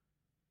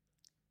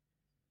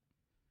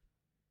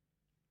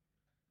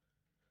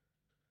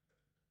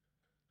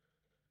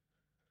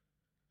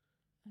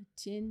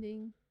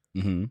 Attending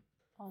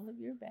all of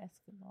your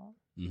basketball,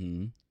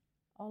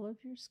 all of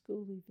your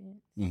school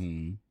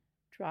events,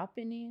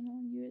 dropping in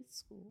on you at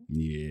school.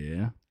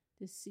 Yeah.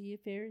 To see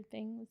if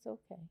everything was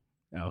okay.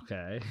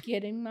 Okay.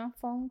 Getting my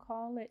phone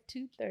call at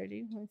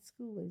 2:30 when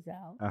school is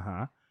out.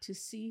 To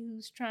see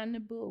who's trying to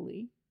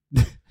bully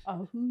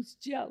or who's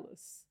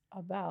jealous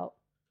about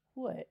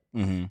what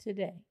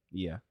today.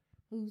 Yeah.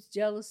 Who's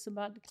jealous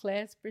about the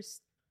class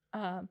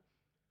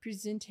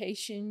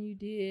presentation you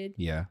did.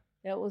 Yeah.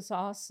 That was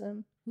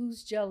awesome.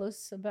 Who's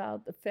jealous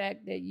about the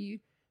fact that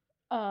you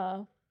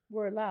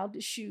were allowed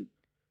to shoot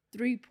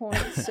 3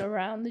 points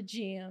around the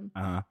gym?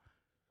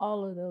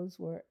 All of those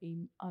were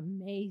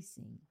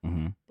amazing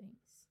things.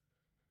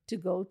 To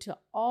go to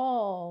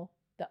all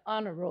the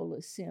honor roll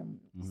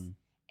assemblies.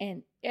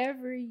 And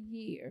every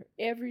year,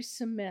 every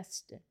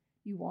semester,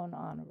 you won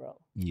honor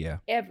roll. Yeah.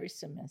 Every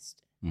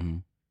semester.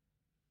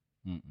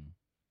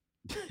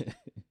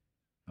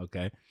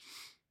 Okay.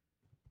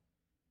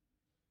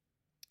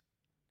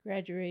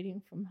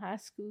 Graduating from high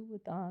school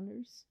with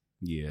honors.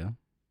 Yeah.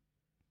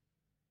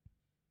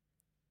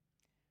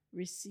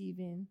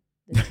 Receiving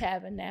the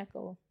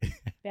Tabernacle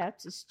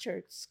Baptist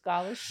Church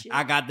scholarship.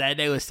 I got that.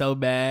 They was so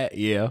bad.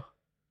 Yeah.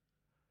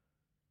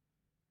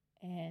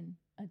 And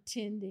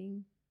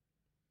attending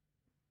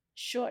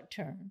short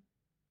term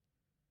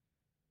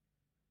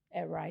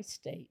at Rice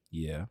State.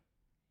 Yeah.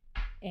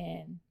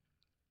 And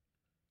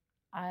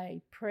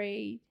I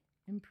prayed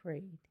and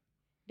prayed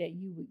that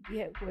you would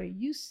get where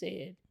you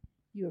said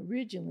you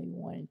originally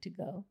wanted to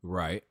go.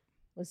 Right.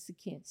 Was to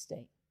Kent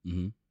State.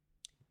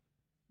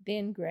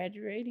 Then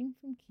graduating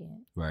from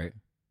Kent. Right.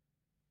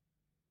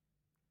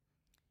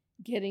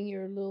 Getting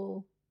your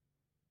little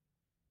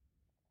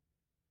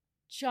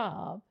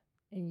job,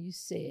 and you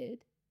said,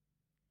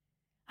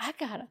 I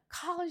got a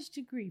college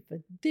degree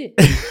for this.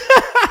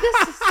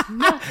 This is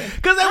nothing.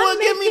 Because they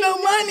won't give me no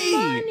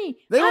money.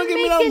 They won't give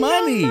me no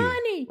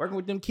money. Working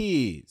with them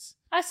kids.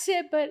 I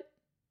said, but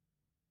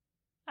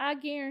I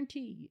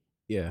guarantee you.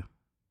 Yeah.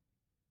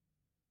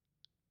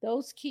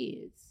 Those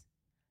kids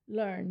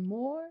learn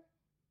more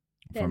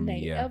than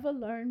they ever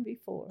learned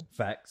before.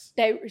 Facts.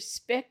 They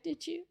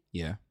respected you.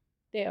 Yeah.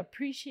 They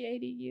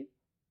appreciated you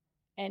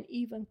and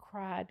even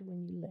cried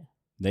when you left.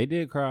 They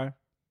did cry.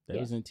 They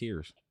was in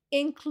tears.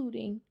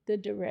 Including the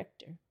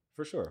director.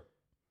 For sure.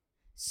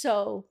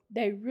 So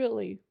they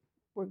really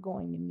were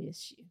going to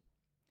miss you.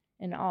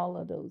 And all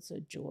of those are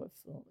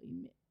joyful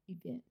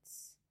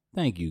events.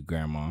 Thank you,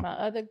 Grandma. My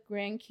other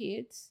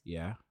grandkids.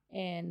 Yeah.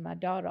 And my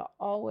daughter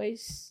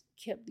always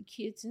kept the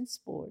kids in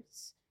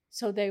sports.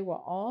 So they were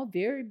all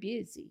very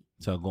busy.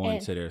 So going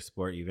to their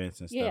sport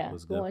events and stuff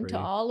was good for you? Going to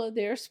all of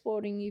their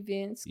sporting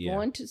events,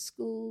 going to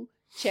school,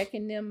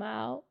 checking them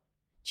out,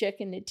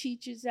 checking the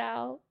teachers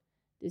out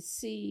to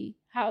see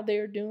how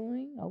they're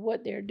doing or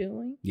what they're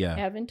doing. Yeah.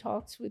 Having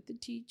talks with the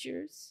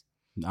teachers.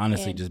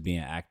 Honestly, just being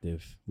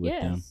active with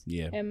them.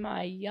 Yeah. And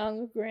my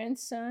younger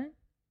grandson,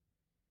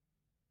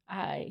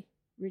 I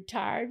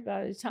retired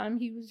by the time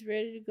he was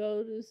ready to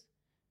go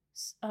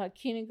to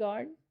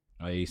kindergarten.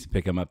 Oh, you used to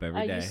pick him up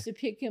every day? I used to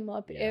pick him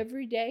up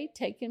every day,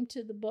 take him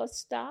to the bus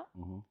stop,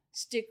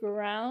 stick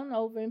around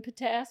over in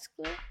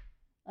Pataskla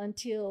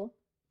until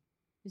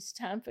it's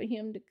time for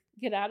him to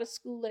get out of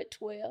school at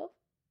 12.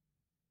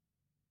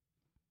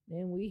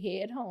 Then we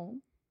head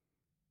home.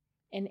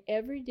 And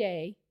every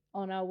day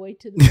on our way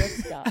to the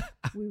bus stop,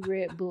 we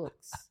read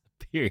books.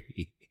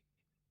 Period.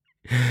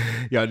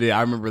 Yo, dude,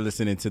 I remember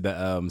listening to the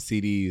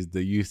CDs.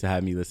 They used to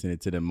have me listening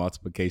to the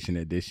multiplication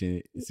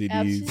edition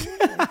CDs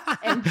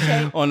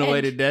on the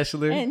way to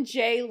Deshler. And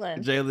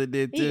Jalen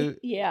did too.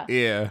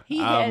 Yeah.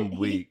 I'm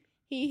weak.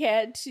 He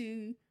had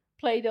to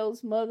play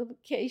those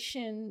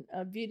multiplication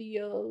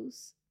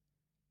videos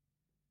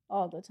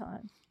all the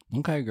time.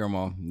 Okay,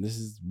 Grandma, this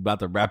is about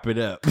to wrap it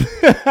up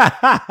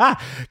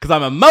because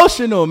I'm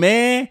emotional,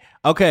 man.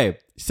 Okay,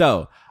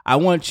 so I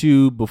want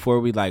you, before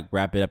we like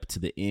wrap it up to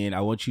the end,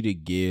 I want you to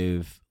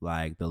give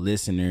like the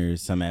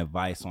listeners some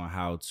advice on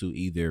how to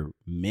either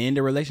mend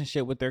a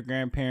relationship with their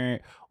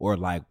grandparent or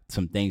like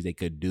some things they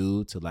could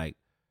do to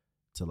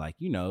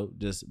you know,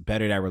 just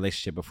better that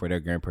relationship before their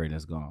grandparent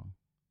is gone.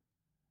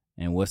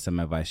 And what's some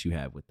advice you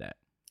have with that?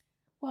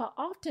 Well,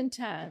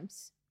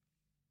 oftentimes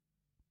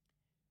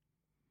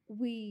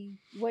we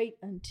wait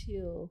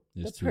until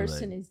the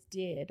person is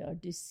dead or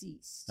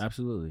deceased.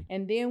 Absolutely.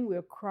 And then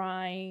we're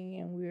crying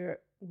and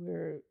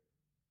we're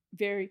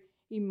very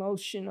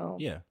emotional.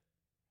 Yeah.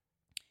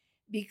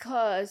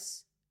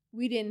 Because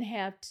we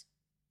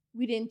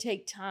didn't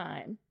take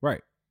time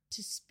right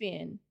to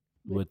spend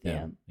with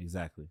them.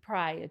 Exactly.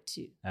 Prior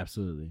to.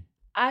 Absolutely.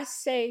 I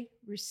say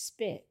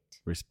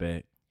respect.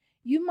 Respect.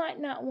 You might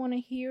not want to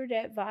hear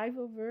that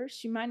Bible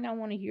verse. You might not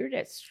want to hear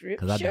that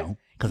scripture.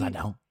 Because I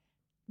don't.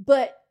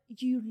 But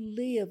you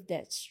live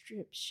that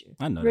scripture.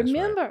 I know.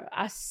 Remember, that's right.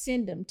 I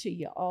send them to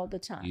you all the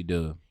time. You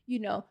do. You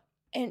know,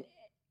 and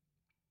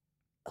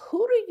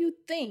who do you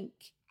think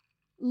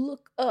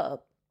look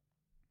up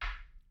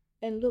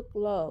and look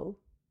low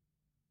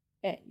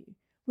at you?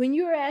 When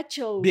you're at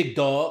your big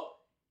dog.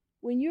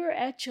 When you're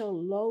at your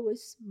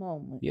lowest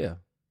moment. Yeah.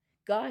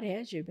 God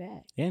has your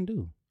back. And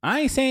do.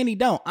 I ain't saying he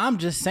don't. I'm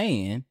just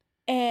saying.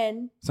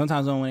 And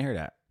sometimes I don't want to hear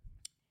that.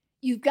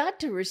 You've got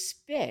to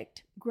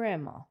respect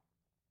Grandma.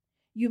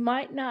 You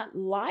might not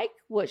like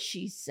what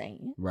she's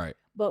saying. Right.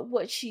 But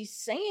what she's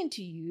saying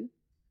to you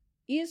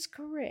is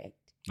correct.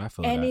 I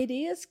feel and that. It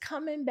is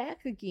coming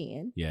back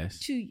again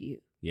to you.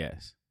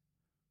 Yes.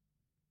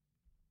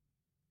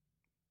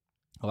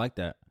 I like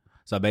that.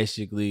 So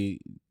basically,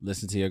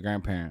 listen to your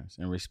grandparents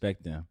and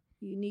respect them.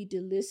 You need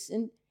to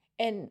listen.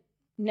 And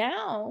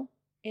now,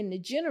 in the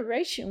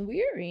generation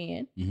we're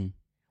in,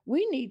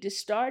 we need to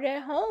start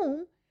at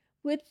home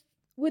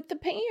with the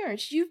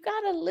parents. You've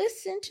got to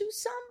listen to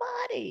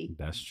somebody.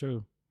 That's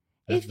true.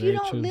 That's if you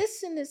don't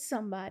listen to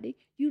somebody,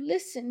 you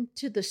listen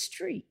to the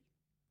street.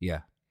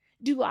 Yeah.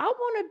 Do I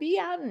want to be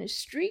out in the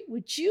street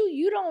with you?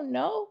 You don't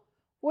know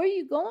where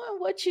you're going,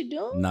 what you're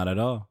doing? Not at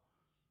all.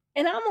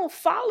 And I'm going to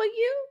follow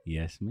you?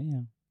 Yes,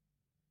 ma'am.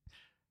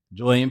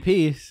 Joy and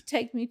peace.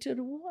 Take me to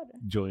the water.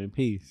 Joy and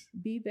peace.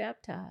 Be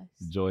baptized.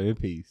 Joy and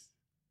peace.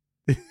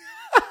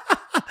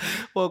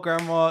 Well,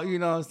 Grandma, you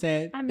know what I'm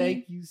saying?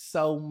 Thank you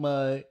so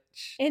much.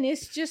 And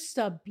it's just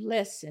a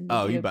blessing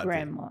to be a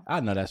grandma.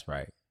 I know that's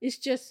right. It's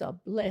just a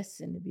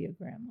blessing to be a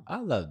grandma. I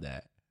love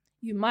that.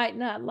 You might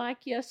not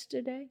like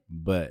yesterday,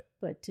 but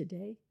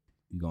today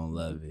you're going to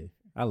love it.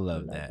 I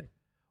love that.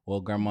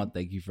 Well, Grandma,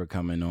 thank you for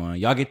coming on.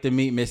 Y'all get to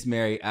meet Miss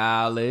Mary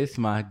Alice,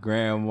 my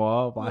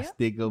grandma, my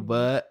sticker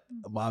butt,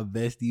 my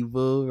bestie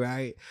boo,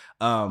 right?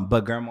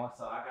 But Grandma,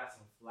 so I got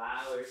some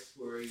flowers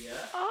for you.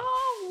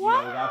 Oh, wow.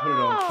 You know, we got to put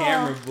it on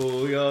camera,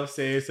 boo. You know what I'm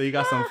saying? So you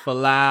got some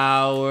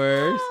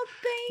flowers. Oh,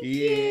 thank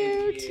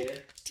you. Yeah.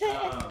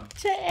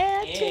 To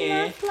add to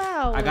my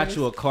flowers. I got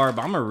you a card,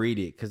 but I'm going to read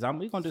it because we're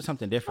going to do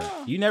something different.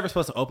 You never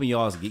supposed to open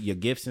your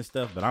gifts and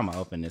stuff, but I'm going to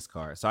open this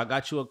card. So I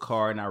got you a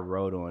card and I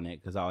wrote on it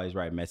because I always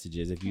write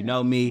messages. If you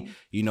know me,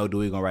 you know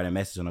Dewey going to write a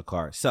message on the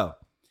card. So,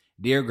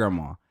 dear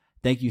Grandma,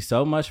 thank you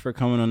so much for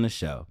coming on the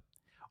show.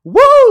 Woo!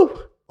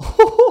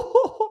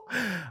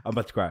 I'm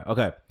about to cry.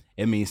 Okay.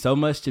 It means so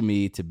much to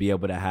me to be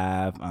able to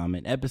have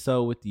an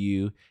episode with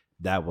you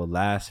that will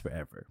last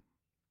forever.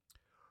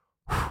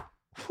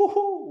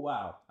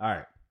 Wow. All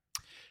right.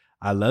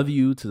 I love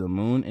you to the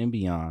moon and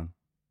beyond.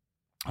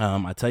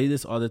 I tell you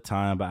this all the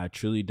time, but I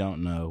truly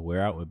don't know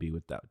where I would be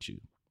without you.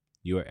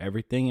 You are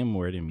everything and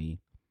more to me.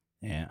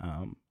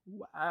 And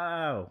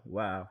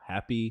wow.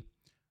 Happy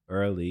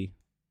early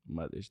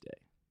Mother's Day.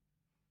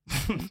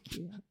 Thank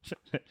you.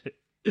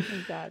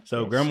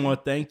 So, Grandma,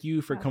 thank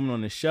you for coming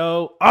on the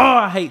show. Oh,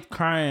 I hate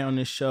crying on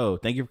this show.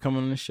 Thank you for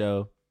coming on the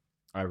show.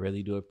 I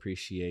really do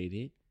appreciate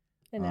it.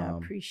 And I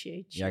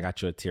appreciate you. Yeah, I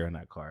got you a tear on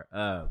that card.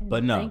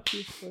 But no. Thank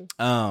you for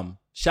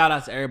shout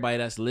out to everybody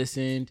that's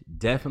listened.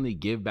 Definitely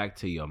give back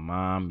to your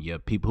mom, your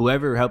people,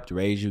 whoever helped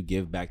raise you,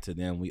 give back to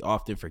them. We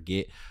often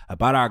forget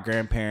about our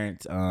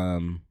grandparents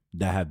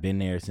that have been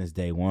there since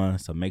day one.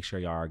 So make sure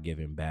y'all are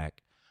giving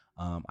back.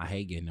 I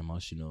hate getting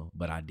emotional,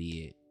 but I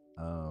did.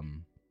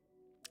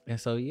 And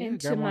so and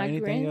Grandma,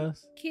 anything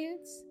else?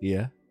 Kids?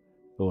 Yeah.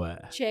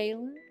 What?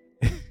 Jalen,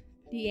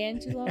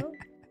 D'Angelo,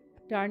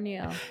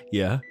 Darnell.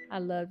 Yeah. I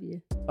love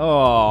you.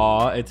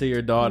 Oh, and to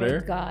your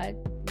daughter. May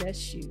God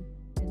bless you.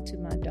 And to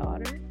my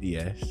daughter.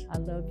 Yes. I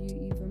love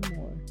you even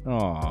more.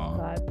 Oh.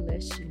 God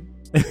bless you.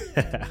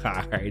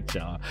 All right,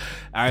 y'all.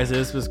 All right,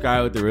 so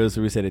subscribe with the real,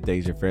 so we say the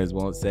things your friends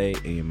won't say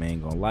and your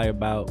man gonna lie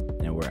about,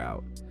 and we're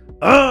out.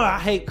 I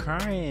hate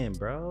crying,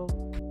 bro.